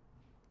Desir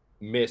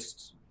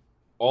missed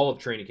all of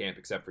training camp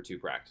except for 2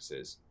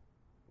 practices.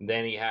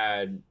 Then he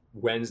had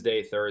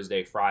Wednesday,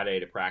 Thursday, Friday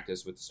to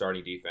practice with the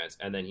starting defense,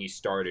 and then he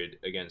started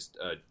against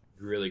a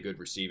really good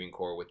receiving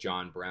core with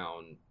John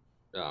Brown,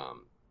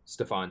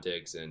 Stephon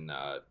Diggs, and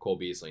Cole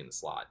Beasley in the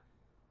slot.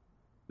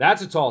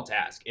 That's a tall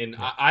task, and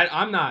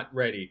I'm not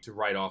ready to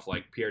write off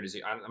like Pierre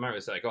Desir. I'm not going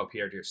to say like, oh,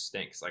 Pierre Desir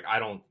stinks. Like, I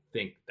don't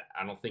think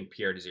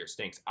Pierre Desir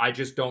stinks. I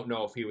just don't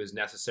know if he was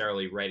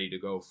necessarily ready to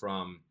go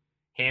from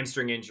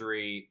hamstring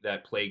injury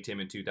that plagued him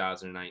in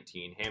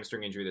 2019,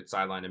 hamstring injury that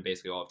sidelined him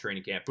basically all of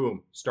training camp,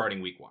 boom,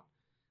 starting week 1.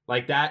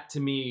 Like, that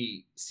to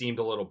me seemed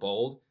a little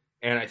bold,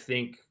 and I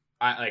think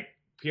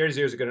Pierre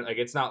Desir is going to, like,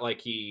 it's not like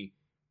he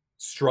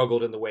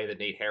struggled in the way that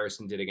Nate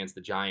Harrison did against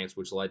the Giants,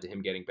 which led to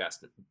him getting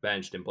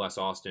benched, and Bless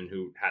Austin,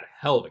 who had a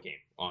hell of a game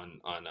on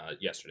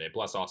yesterday.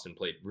 Bless Austin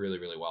played really,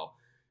 really well.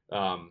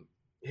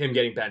 Him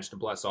getting benched and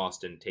Bless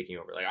Austin taking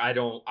over. Like,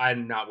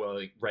 I'm not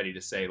really ready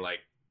to say like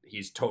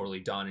he's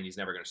totally done and he's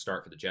never going to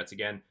start for the Jets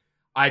again.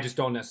 I just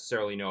don't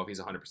necessarily know if he's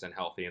 100%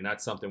 healthy, and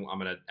that's something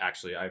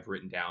I've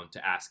written down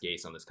to ask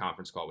Gase on this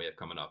conference call we have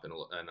coming up in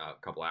a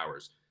couple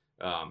hours.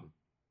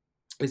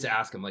 Is to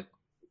ask him, like,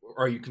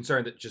 are you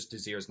concerned that just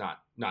Desir's not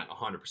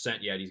 100%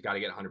 yet? He's got to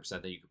get 100%,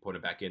 then you can put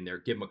him back in there.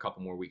 Give him a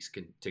couple more weeks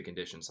to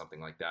condition, something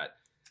like that.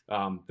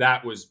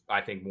 That was,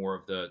 I think, more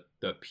of the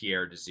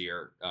Pierre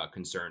Desir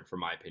concern,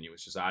 from my opinion,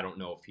 which is I don't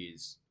know if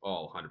he's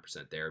all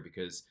 100% there,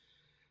 because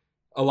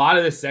a lot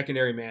of the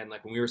secondary, man,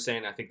 like when we were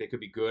saying, I think they could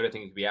be good, I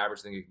think it could be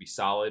average, I think it could be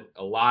solid.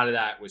 A lot of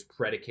that was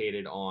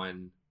predicated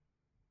on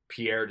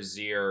Pierre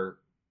Desir,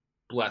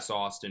 Bless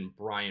Austin,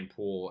 Brian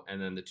Poole,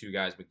 and then the 2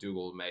 guys,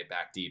 McDougal and May,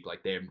 back deep.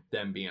 Like,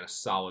 them being a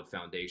solid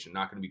foundation.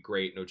 Not going to be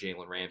great, no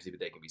Jalen Ramsey, but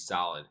they can be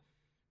solid.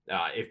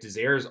 If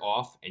Desir's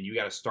off and you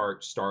got to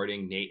start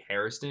starting Nate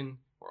Harrison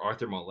or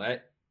Arthur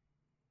Mollett,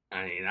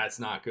 I mean, that's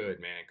not good,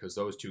 man, because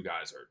those 2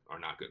 guys are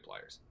not good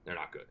players. They're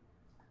not good.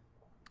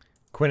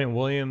 Quinnen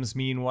Williams,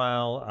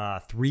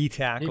 meanwhile, 3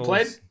 tackles.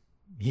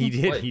 He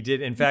played? He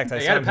did. In fact, I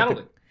saw had a him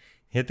penalty.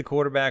 hit the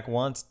quarterback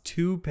once,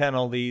 2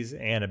 penalties,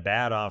 and a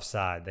bad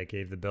offside that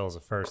gave the Bills a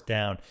first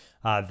down.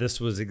 This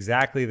was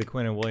exactly the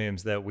Quinnen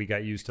Williams that we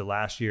got used to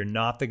last year,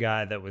 not the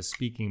guy that was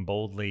speaking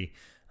boldly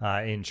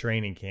in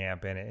training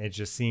camp. And it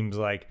just seems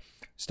like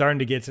starting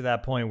to get to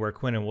that point where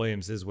Quinnen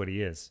Williams is what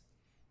he is.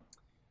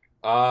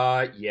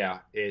 Yeah,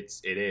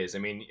 it is. I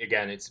mean,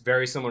 again, it's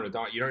very similar to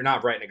Don. You're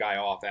not writing a guy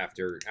off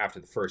after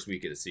the first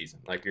week of the season.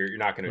 Like, you're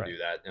not going to do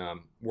that.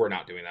 We're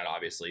not doing that,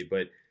 obviously,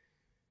 but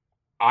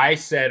I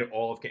said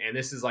and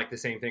this is like the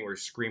same thing. We're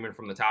screaming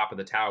from the top of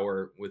the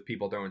tower with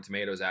people throwing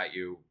tomatoes at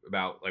you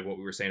about like what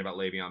we were saying about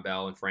Le'Veon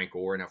Bell and Frank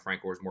Gore and how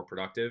Frank Gore is more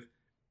productive.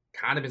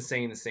 Kind of been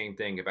saying the same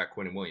thing about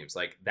Quinnen Williams.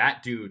 Like,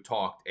 that dude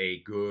talked a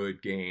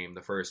good game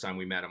the first time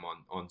we met him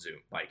on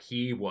Zoom. Like,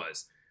 he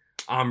was,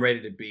 I'm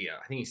ready to be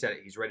I think he said it,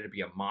 he's ready to be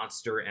a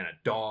monster and a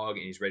dog,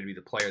 and he's ready to be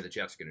the player the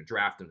Jets are going to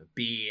draft him to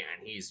be,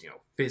 and he's,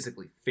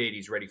 physically fit.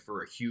 He's ready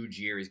for a huge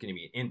year. He's going to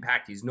be an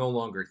impact. He's no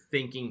longer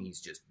thinking.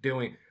 He's just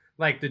doing.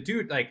 Like, the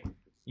dude, like,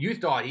 you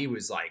thought he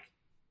was like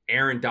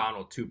Aaron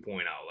Donald 2.0.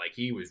 Like,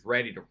 he was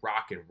ready to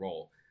rock and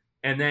roll.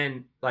 And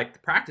then, like, the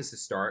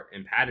practices start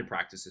and padded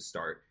practices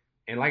start.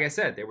 And like I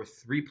said, there were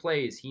 3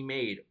 plays he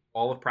made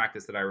all of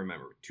practice that I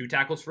remember. 2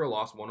 tackles for a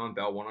loss, 1 on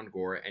Bell, 1 on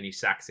Gore, and he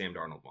sacked Sam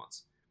Darnold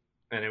once.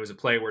 And it was a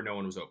play where no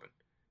one was open.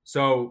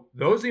 So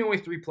those are the only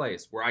 3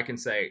 plays where I can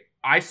say,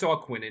 I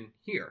saw Quinnen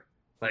here.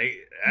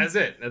 Like, that's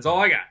it. That's all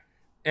I got.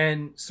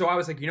 And so I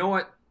was like, you know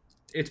what?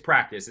 It's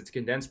practice. It's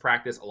condensed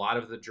practice. A lot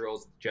of the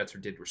drills the Jets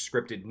did were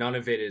scripted. None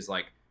of it is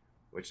like,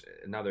 which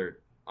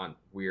another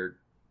weird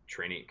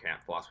training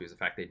camp philosophy is the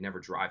fact they'd never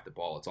drive the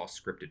ball. It's all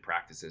scripted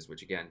practices,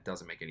 which again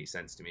doesn't make any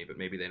sense to me. But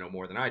maybe they know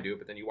more than I do.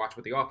 But then you watch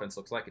what the offense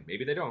looks like, and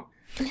maybe they don't.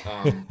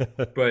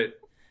 But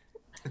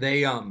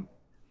they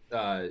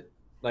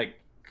like,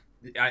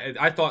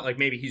 I thought like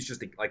maybe he's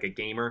just like a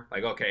gamer.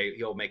 Like, okay,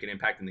 he'll make an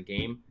impact in the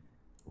game.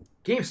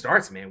 Game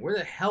starts, man. Where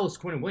the hell is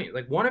Quinnen Williams?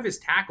 Like, one of his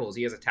tackles,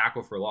 he has a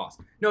tackle for a loss.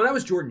 No, that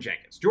was Jordan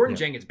Jenkins.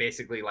 Jenkins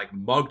basically, like,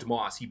 mugged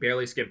Moss. He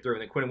barely skipped through,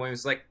 and then Quinnen Williams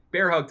is like,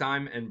 bear hug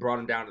time, and brought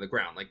him down to the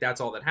ground. Like, that's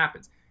all that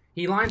happens.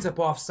 He lines up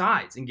off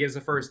sides and gives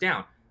a first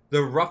down.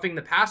 The roughing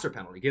the passer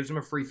penalty gives him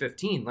a free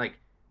 15. Like,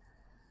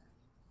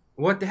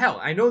 what the hell?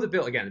 I know the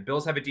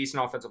Bills have a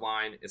decent offensive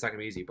line. It's not going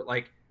to be easy. But,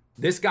 like,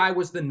 this guy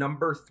was the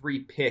number 3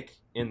 pick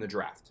in the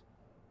draft.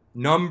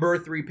 Number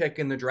 3 pick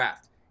in the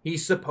draft.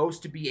 He's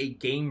supposed to be a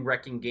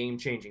game-wrecking,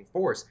 game-changing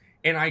force,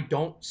 and I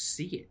don't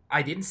see it.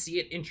 I didn't see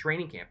it in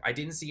training camp. I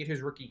didn't see it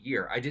his rookie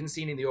year. I didn't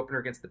see it in the opener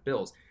against the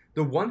Bills.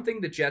 The one thing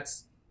the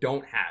Jets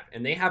don't have,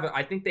 and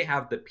I think they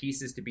have the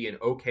pieces to be an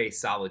okay,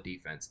 solid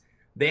defense.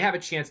 They have a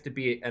chance to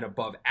be an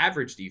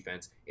above-average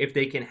defense if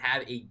they can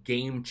have a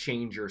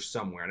game-changer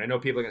somewhere. And I know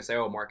people are going to say,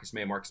 oh, Marcus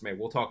May.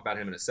 We'll talk about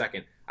him in a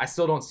second. I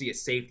still don't see a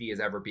safety as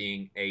ever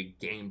being a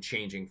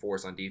game-changing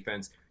force on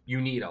defense. You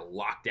need a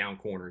lockdown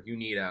corner. You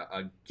need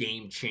a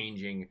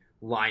game-changing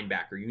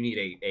linebacker. You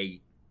need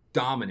a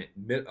dominant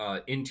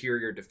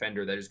interior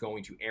defender that is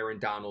going to Aaron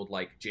Donald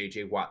like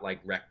J.J. Watt like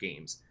wreck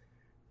games.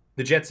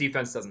 The Jets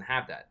defense doesn't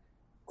have that.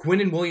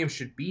 Quinnen Williams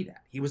should be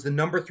that. He was the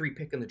number 3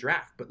 pick in the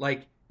draft, but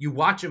like you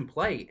watch him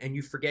play and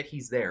you forget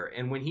he's there.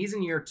 And when he's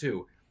in year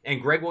 2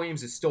 and Greg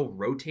Williams is still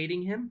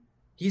rotating him,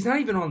 he's not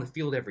even on the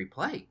field every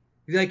play.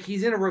 Like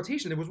he's in a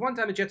rotation. There was one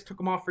time the Jets took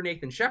him off for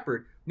Nathan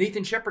Shepard.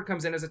 Nathan Shepard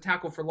comes in as a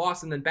tackle for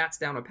loss and then bats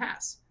down a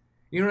pass.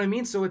 You know what I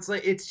mean? So it's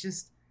like, it's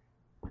just,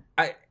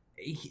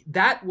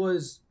 that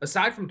was,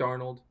 aside from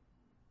Darnold,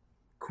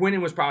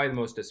 Quinnen was probably the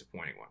most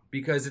disappointing one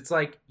because it's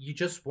like, you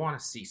just want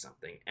to see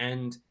something.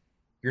 And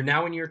you're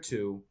now in year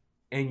 2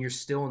 and you're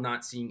still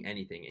not seeing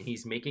anything. And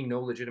he's making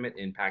no legitimate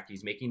impact.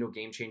 He's making no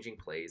game-changing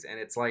plays. And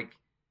it's like,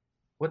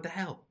 what the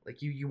hell?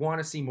 Like you want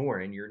to see more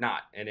and you're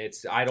not. And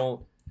it's,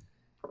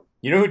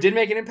 you know who did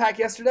make an impact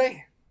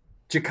yesterday?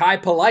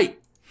 Jachai Polite.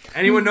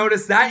 Anyone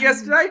notice that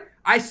yesterday?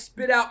 I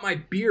spit out my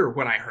beer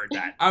when I heard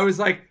that. I was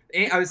like,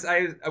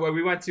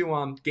 we went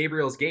to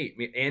Gabriel's Gate,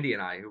 Andy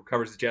and I, who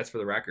covers the Jets for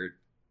the record,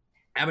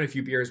 having a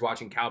few beers,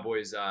 watching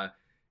Cowboys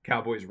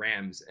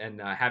Rams,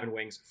 and having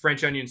wings.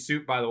 French onion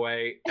soup, by the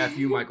way. F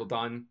you, Michael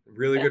Dunn.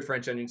 Really good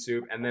French onion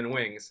soup, and then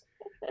wings.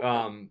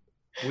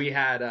 We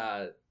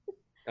had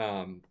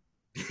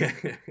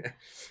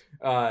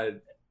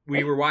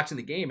we were watching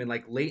the game, and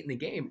like late in the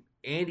game,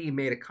 Andy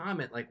made a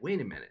comment like, wait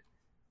a minute,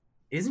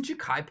 isn't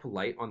Jachai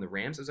Polite on the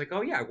Rams? I was like,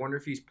 oh yeah, I wonder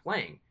if he's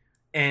playing.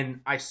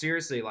 And I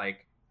seriously,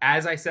 like,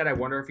 as I said, I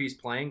wonder if he's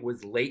playing,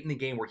 was late in the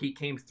game where he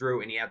came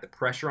through and he had the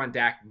pressure on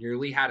Dak,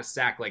 nearly had a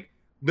sack, like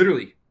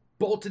literally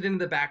bolted into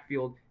the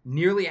backfield,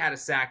 nearly had a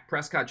sack.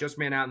 Prescott just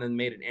ran out and then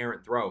made an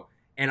errant throw.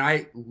 And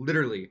I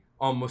literally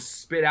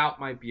almost spit out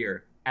my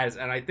beer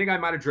and I think I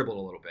might have dribbled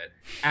a little bit,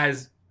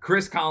 as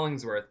Chris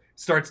Collinsworth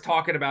starts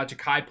talking about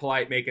Jachai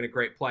Polite making a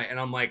great play. And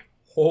I'm like,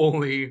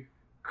 holy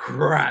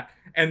crap.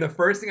 And the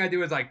first thing I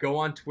do is I go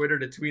on Twitter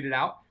to tweet it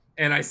out.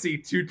 And I see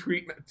two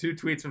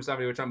tweets from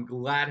somebody, which I'm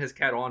glad has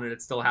kept on and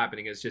it's still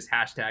happening. It's just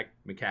hashtag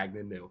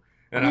McCagnon knew.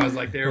 And I was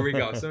like, there we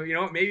go. So, you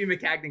know what? Maybe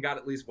McCagnon got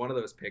at least one of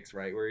those picks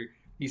right, where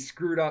he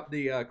screwed up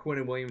the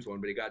Quinnen Williams one,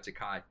 but he got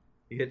Jachai.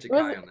 He hit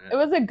Jachai on that. It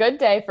was a good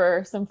day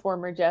for some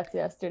former Jets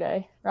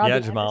yesterday.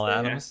 Jamal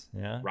Adams.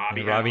 Yeah.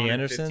 Robbie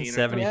Anderson,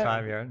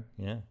 75 yard.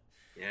 Yeah.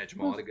 Yeah,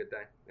 Jamal had a good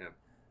day.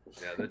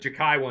 Yeah, the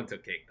Jachai one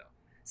took cake, though.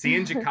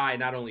 Seeing Jachai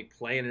not only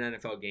play in an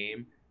NFL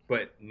game,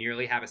 but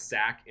nearly have a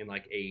sack in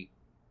like a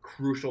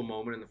crucial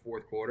moment in the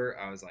fourth quarter,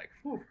 I was like,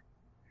 whew.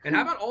 And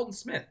how about Aldon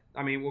Smith?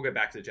 I mean, we'll get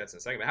back to the Jets in a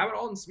second, but how about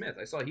Aldon Smith?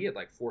 I saw he had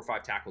like 4 or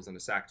 5 tackles and a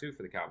sack too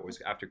for the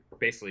Cowboys after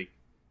basically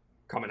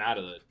coming out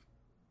of the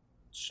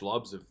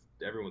schlubs of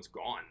everyone's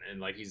gone and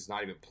like he's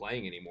not even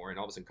playing anymore, and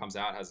all of a sudden comes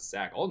out, has a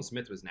sack. Aldon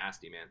Smith was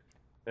nasty, man.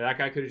 That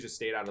guy could have just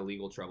stayed out of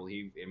legal trouble.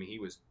 He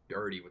was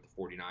dirty with the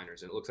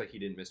 49ers, and it looks like he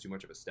didn't miss too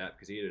much of a step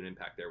because he had an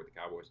impact there with the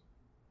Cowboys.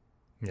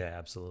 Yeah,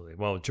 absolutely.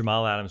 Well,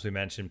 Jamal Adams, we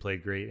mentioned,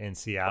 played great in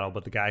Seattle,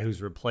 but the guy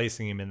who's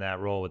replacing him in that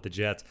role with the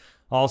Jets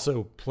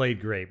also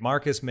played great.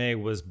 Marcus May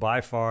was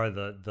by far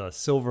the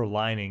silver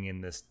lining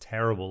in this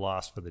terrible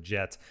loss for the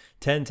Jets.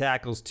 10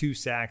 tackles, 2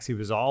 sacks. He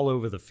was all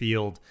over the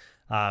field.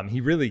 He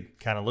really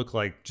kind of looked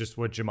like just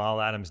what Jamal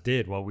Adams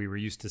did while we were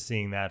used to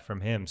seeing that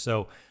from him.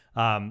 So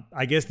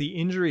I guess the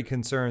injury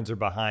concerns are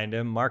behind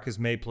him. Marcus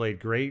May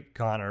played great,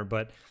 Connor,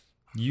 but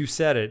you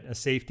said it, a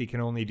safety can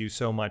only do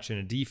so much in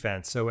a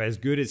defense. So as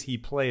good as he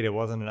played, it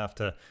wasn't enough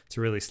to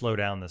really slow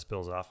down this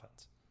Bills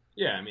offense.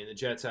 Yeah, I mean, the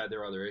Jets had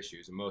their other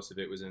issues, and most of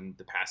it was in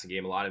the passing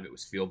game. A lot of it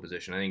was field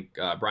position. I think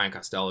Brian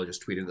Costello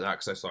just tweeted that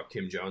because I saw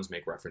Kim Jones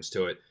make reference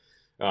to it.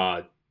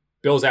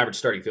 Bills' average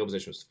starting field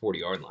position was the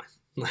 40-yard line.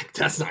 Like,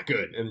 that's not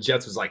good. And the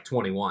Jets was like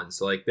 21.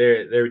 So, like,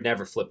 they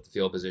never flipped the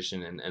field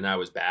position, and that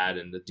was bad.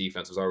 And the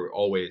defense was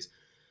always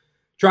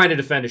trying to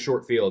defend a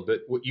short field.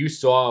 But what you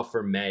saw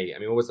for May, I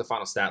mean, what was the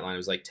final stat line? It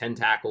was like 10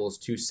 tackles,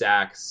 2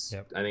 sacks,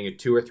 yep. I think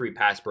 2 or 3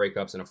 pass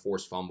breakups, and a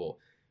forced fumble.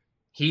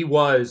 He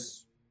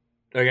was,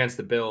 against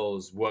the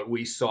Bills, what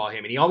we saw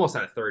him, and he almost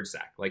had a 3rd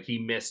sack. Like, he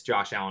missed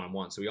Josh Allen on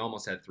 1, so he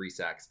almost had 3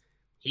 sacks.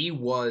 He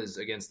was,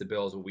 against the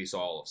Bills, what we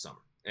saw all of summer.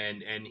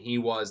 And he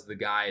was the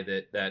guy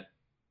that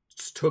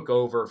took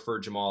over for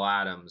Jamal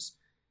Adams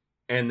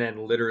and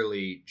then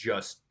literally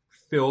just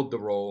filled the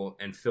role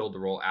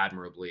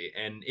admirably.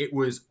 And it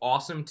was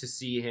awesome to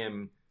see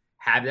him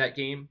have that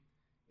game.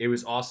 It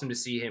was awesome to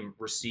see him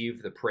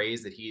receive the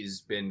praise that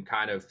he's been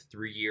kind of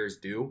 3 years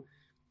due.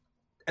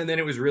 And then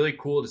it was really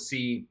cool to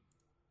see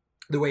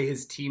the way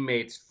his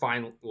teammates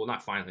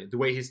the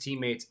way his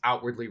teammates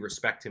outwardly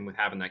respect him with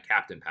having that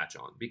captain patch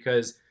on.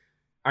 Because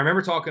I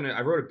remember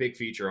I wrote a big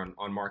feature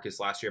on Marcus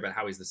last year about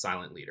how he's the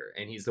silent leader.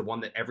 And he's the one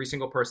that every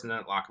single person in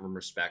that locker room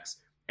respects.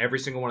 Every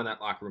single one in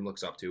that locker room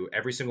looks up to.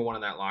 Every single one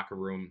in that locker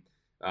room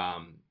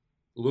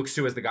looks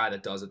to as the guy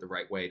that does it the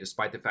right way,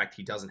 despite the fact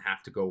he doesn't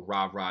have to go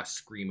rah-rah,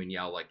 scream and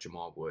yell like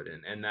Jamal would.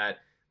 And that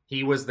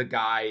he was the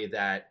guy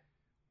that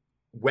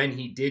when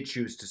he did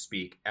choose to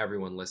speak,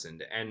 everyone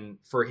listened. And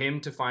for him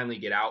to finally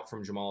get out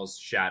from Jamal's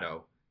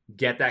shadow,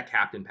 get that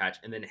captain patch,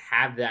 and then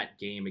have that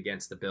game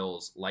against the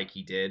Bills like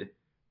he did,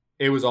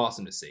 It was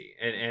awesome to see.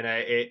 And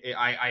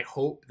I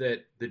hope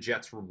that the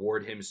Jets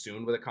reward him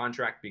soon with a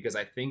contract, because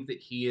I think that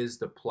he is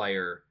the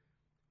player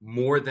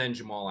more than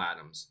Jamal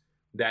Adams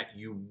that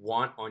you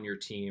want on your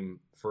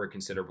team for a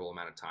considerable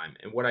amount of time.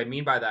 And what I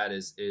mean by that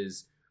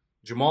is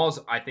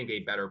Jamal's, I think, a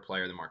better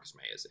player than Marcus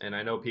May is. And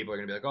I know people are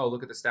going to be like, oh,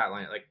 look at the stat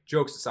line. Like,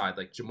 jokes aside,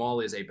 like, Jamal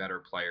is a better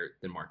player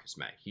than Marcus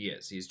May. He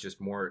is. He's just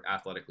more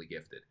athletically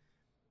gifted.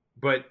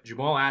 But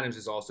Jamal Adams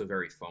is also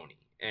very phony,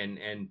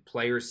 and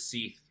players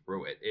see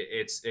through it.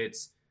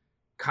 It's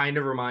kind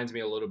of reminds me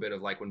a little bit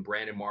of like when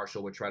Brandon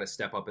Marshall would try to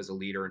step up as a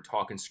leader and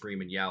talk and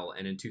scream and yell.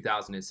 And in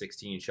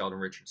 2016, Sheldon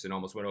Richardson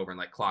almost went over and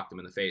like clocked him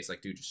in the face.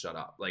 Like, dude, just shut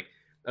up. Like,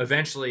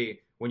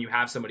 eventually when you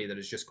have somebody that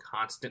is just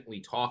constantly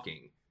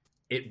talking,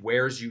 it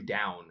wears you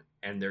down,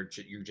 and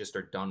you just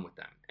are done with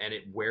them. And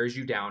it wears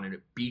you down and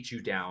it beats you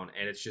down.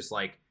 And it's just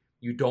like,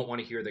 you don't want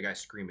to hear the guy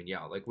scream and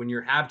yell. Like when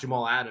you have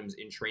Jamal Adams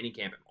in training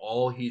camp and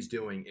all he's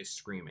doing is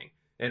screaming.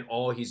 And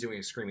all he's doing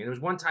is screaming. There was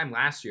one time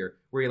last year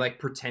where he like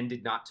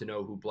pretended not to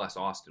know who Bless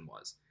Austin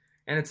was.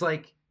 And it's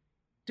like,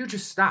 dude,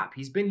 just stop.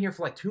 He's been here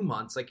for like 2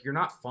 months. Like, you're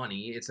not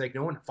funny. It's like,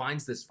 no one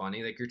finds this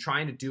funny. Like, you're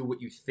trying to do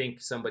what you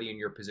think somebody in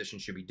your position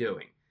should be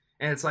doing.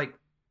 And it's like,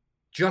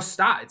 just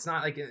stop. It's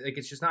not like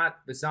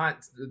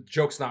the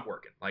joke's not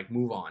working. Like,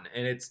 move on.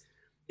 And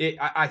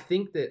I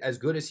think that as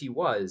good as he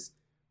was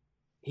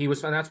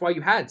fun. That's why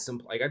you had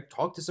some, like, I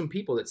talked to some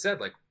people that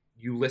said, like,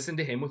 you listened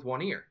to him with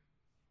one ear.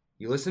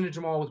 You listened to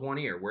Jamal with one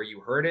ear, where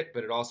you heard it,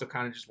 but it also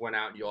kind of just went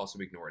out and you also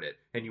ignored it.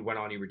 And you went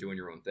on, you were doing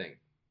your own thing.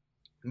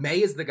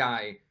 May is the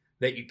guy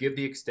that you give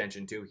the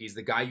extension to. He's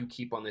the guy you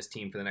keep on this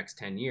team for the next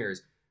 10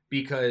 years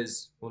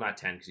because, well, not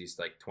 10 because he's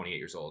like 28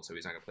 years old, so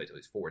he's not going to play till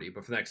he's 40,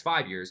 but for the next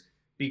 5 years,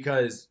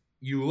 because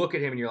you look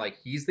at him and you're like,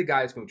 he's the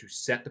guy that's going to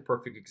set the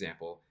perfect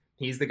example.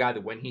 He's the guy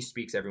that when he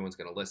speaks, everyone's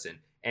going to listen.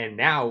 And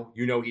now,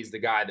 you know, he's the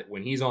guy that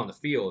when he's on the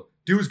field,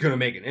 dude's going to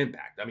make an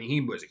impact. I mean,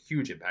 he was a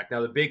huge impact.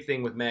 Now, the big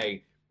thing with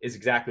May is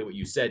exactly what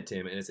you said,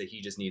 Tim, and it's that he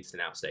just needs to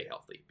now stay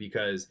healthy,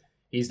 because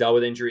he's dealt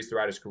with injuries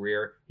throughout his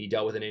career. He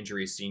dealt with an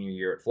injury his senior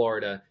year at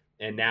Florida,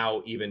 and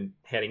now even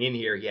heading in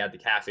here, he had the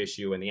calf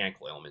issue and the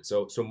ankle ailment.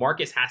 So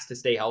Marcus has to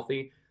stay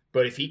healthy,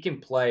 but if he can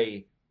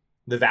play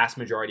the vast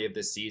majority of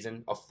this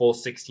season, a full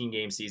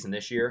 16-game season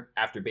this year,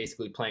 after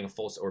basically playing a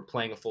full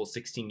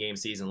 16-game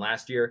season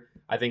last year,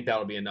 I think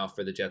that'll be enough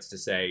for the Jets to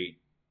say,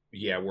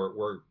 yeah,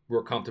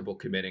 we're comfortable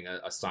committing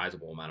a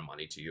sizable amount of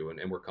money to you,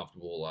 and we're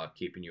comfortable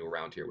keeping you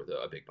around here with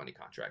a big money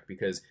contract,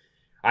 because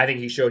I think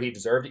he showed he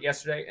deserved it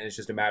yesterday, and it's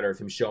just a matter of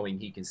him showing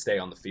he can stay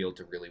on the field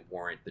to really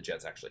warrant the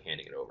Jets actually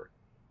handing it over.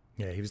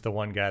 Yeah, he was the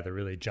one guy that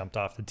really jumped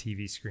off the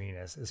TV screen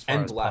as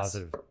far as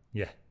positive.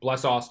 Yeah,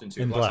 Bless Austin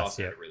too. And Bless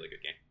Austin had a really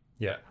good game.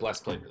 Yeah, Bless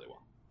played really well.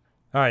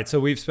 All right, so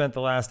we've spent the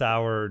last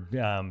hour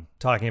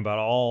talking about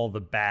all the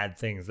bad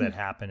things that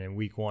happened in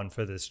week 1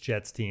 for this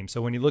Jets team.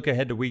 So when you look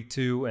ahead to week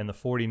 2 and the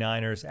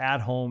 49ers at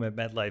home at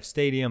MetLife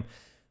Stadium,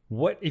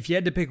 what if you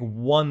had to pick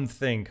one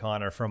thing,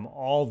 Connor, from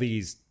all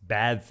these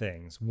bad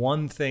things,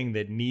 one thing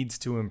that needs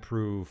to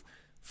improve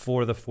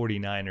for the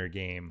 49er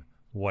game,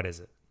 what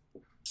is it?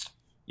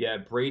 Yeah,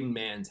 Braden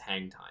Mann's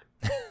hang time.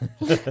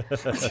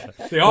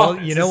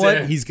 Well, you know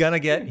what? He's gonna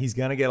get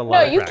a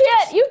lot. No, you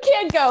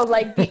can't go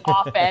like the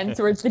offense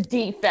or the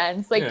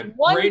defense. Like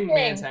one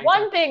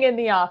thing in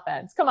the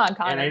offense. Come on,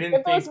 Connor. And I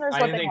didn't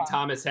think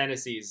Thomas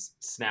Hennessy's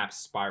snaps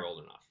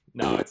spiraled enough.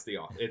 No,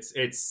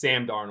 it's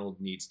Sam Darnold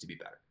needs to be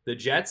better. The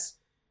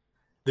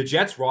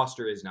Jets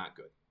roster is not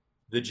good.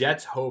 The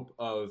Jets' hope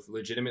of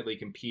legitimately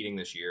competing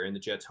this year, and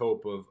the Jets'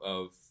 hope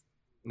of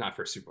not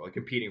for a Super Bowl,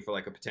 competing for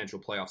like a potential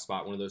playoff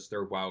spot, one of those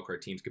third wildcard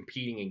teams,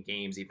 competing in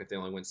games even if they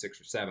only win 6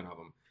 or 7 of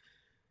them.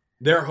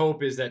 Their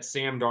hope is that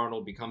Sam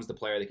Darnold becomes the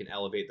player that can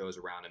elevate those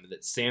around him,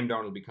 that Sam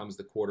Darnold becomes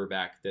the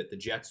quarterback, that the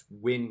Jets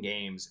win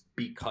games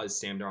because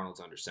Sam Darnold's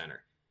under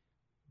center.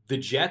 The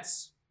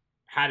Jets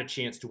had a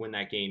chance to win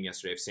that game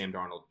yesterday if Sam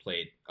Darnold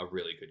played a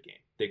really good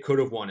game. They could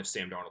have won if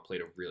Sam Darnold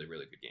played a really,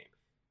 really good game.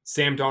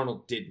 Sam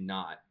Darnold did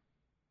not,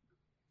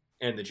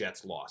 and the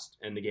Jets lost,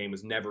 and the game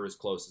was never as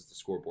close as the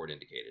scoreboard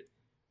indicated.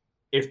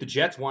 If the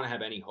Jets want to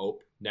have any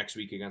hope next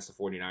week against the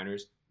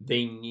 49ers,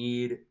 they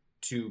need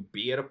to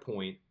be at a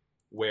point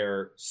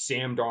where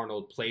Sam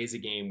Darnold plays a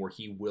game where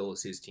he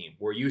wills his team,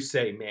 where you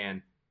say,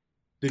 man,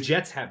 the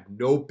Jets have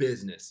no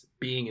business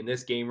being in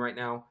this game right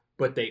now,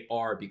 but they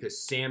are because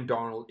Sam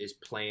Darnold is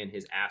playing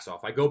his ass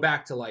off. I go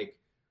back to like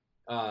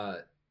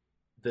the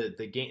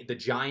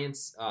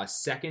Giants'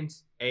 second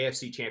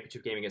AFC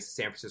Championship game against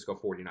the San Francisco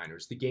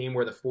 49ers, the game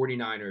where the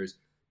 49ers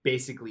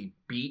basically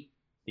beat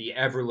the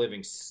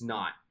ever-living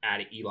snot out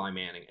of Eli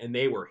Manning, and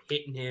they were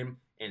hitting him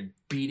and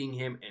beating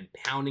him and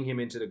pounding him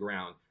into the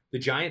ground. The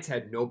Giants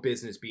had no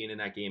business being in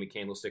that game at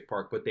Candlestick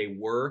Park, but they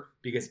were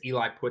because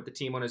Eli put the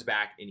team on his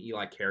back and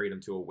Eli carried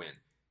them to a win.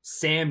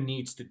 Sam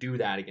needs to do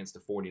that against the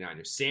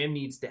 49ers. Sam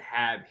needs to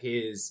have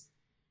his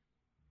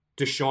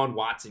Deshaun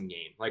Watson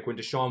game, like when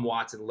Deshaun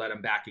Watson led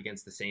him back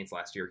against the Saints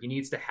last year. He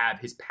needs to have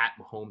his Pat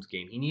Mahomes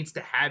game. He needs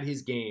to have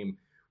his game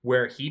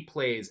where he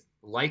plays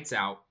lights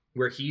out,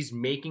 where he's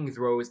making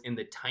throws in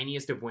the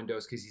tiniest of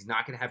windows because he's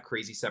not going to have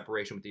crazy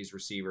separation with these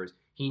receivers.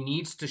 He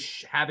needs to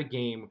have a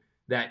game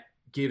that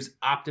gives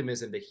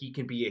optimism that he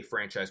can be a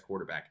franchise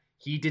quarterback.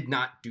 He did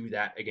not do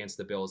that against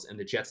the Bills, and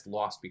the Jets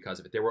lost because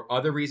of it. There were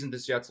other reasons the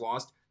Jets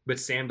lost, but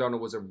Sam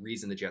Darnold was a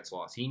reason the Jets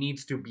lost. He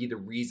needs to be the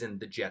reason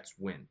the Jets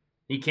win.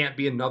 He can't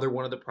be another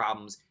one of the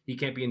problems. He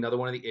can't be another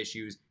one of the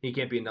issues. He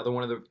can't be another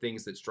one of the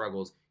things that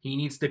struggles. He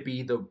needs to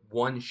be the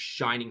one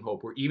shining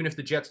hope where even if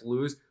the Jets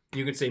lose,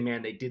 you can say,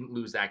 man, they didn't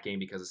lose that game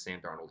because of Sam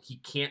Darnold. He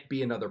can't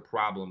be another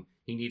problem.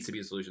 He needs to be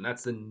a solution.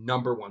 That's the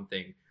number one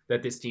thing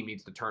that this team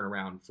needs to turn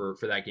around for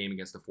that game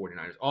against the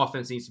 49ers.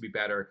 Offense needs to be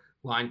better.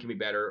 Line can be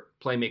better.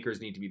 Playmakers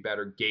need to be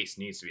better. Gase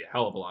needs to be a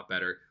hell of a lot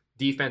better.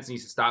 Defense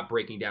needs to stop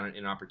breaking down at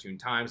inopportune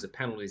times. The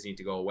penalties need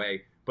to go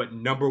away. But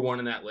number one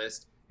on that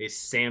list is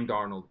Sam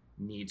Darnold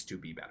needs to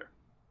be better.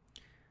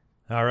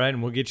 All right,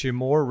 and we'll get you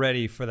more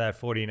ready for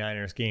that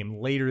 49ers game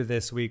later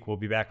this week. We'll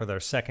be back with our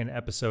second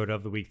episode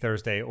of the week,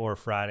 Thursday or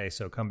Friday,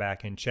 so come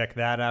back and check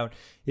that out.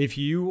 If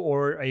you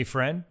or a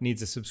friend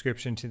needs a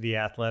subscription to The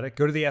Athletic,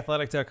 go to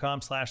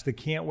theathletic.com/the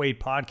Can't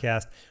Wait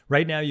podcast.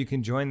 Right now, you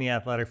can join The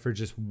Athletic for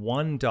just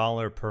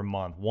 $1 per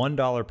month.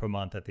 $1 per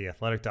month at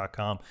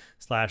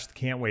theathletic.com/the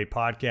Can't Wait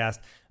podcast.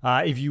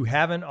 If you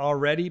haven't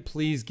already,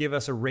 please give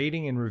us a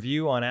rating and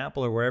review on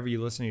Apple or wherever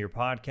you listen to your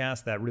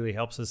podcast. That really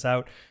helps us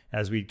out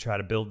as we try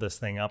to build this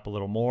thing up a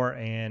little more.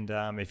 And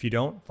if you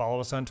don't, follow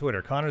us on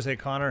Twitter. Connor's at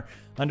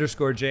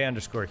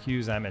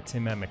Connor_J_Hughes. I'm at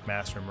Tim M.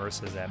 McMaster.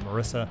 Marissa's at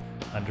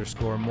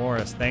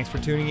Marissa_Morris. Thanks for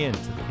tuning in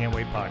to the Can't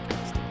Wait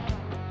podcast.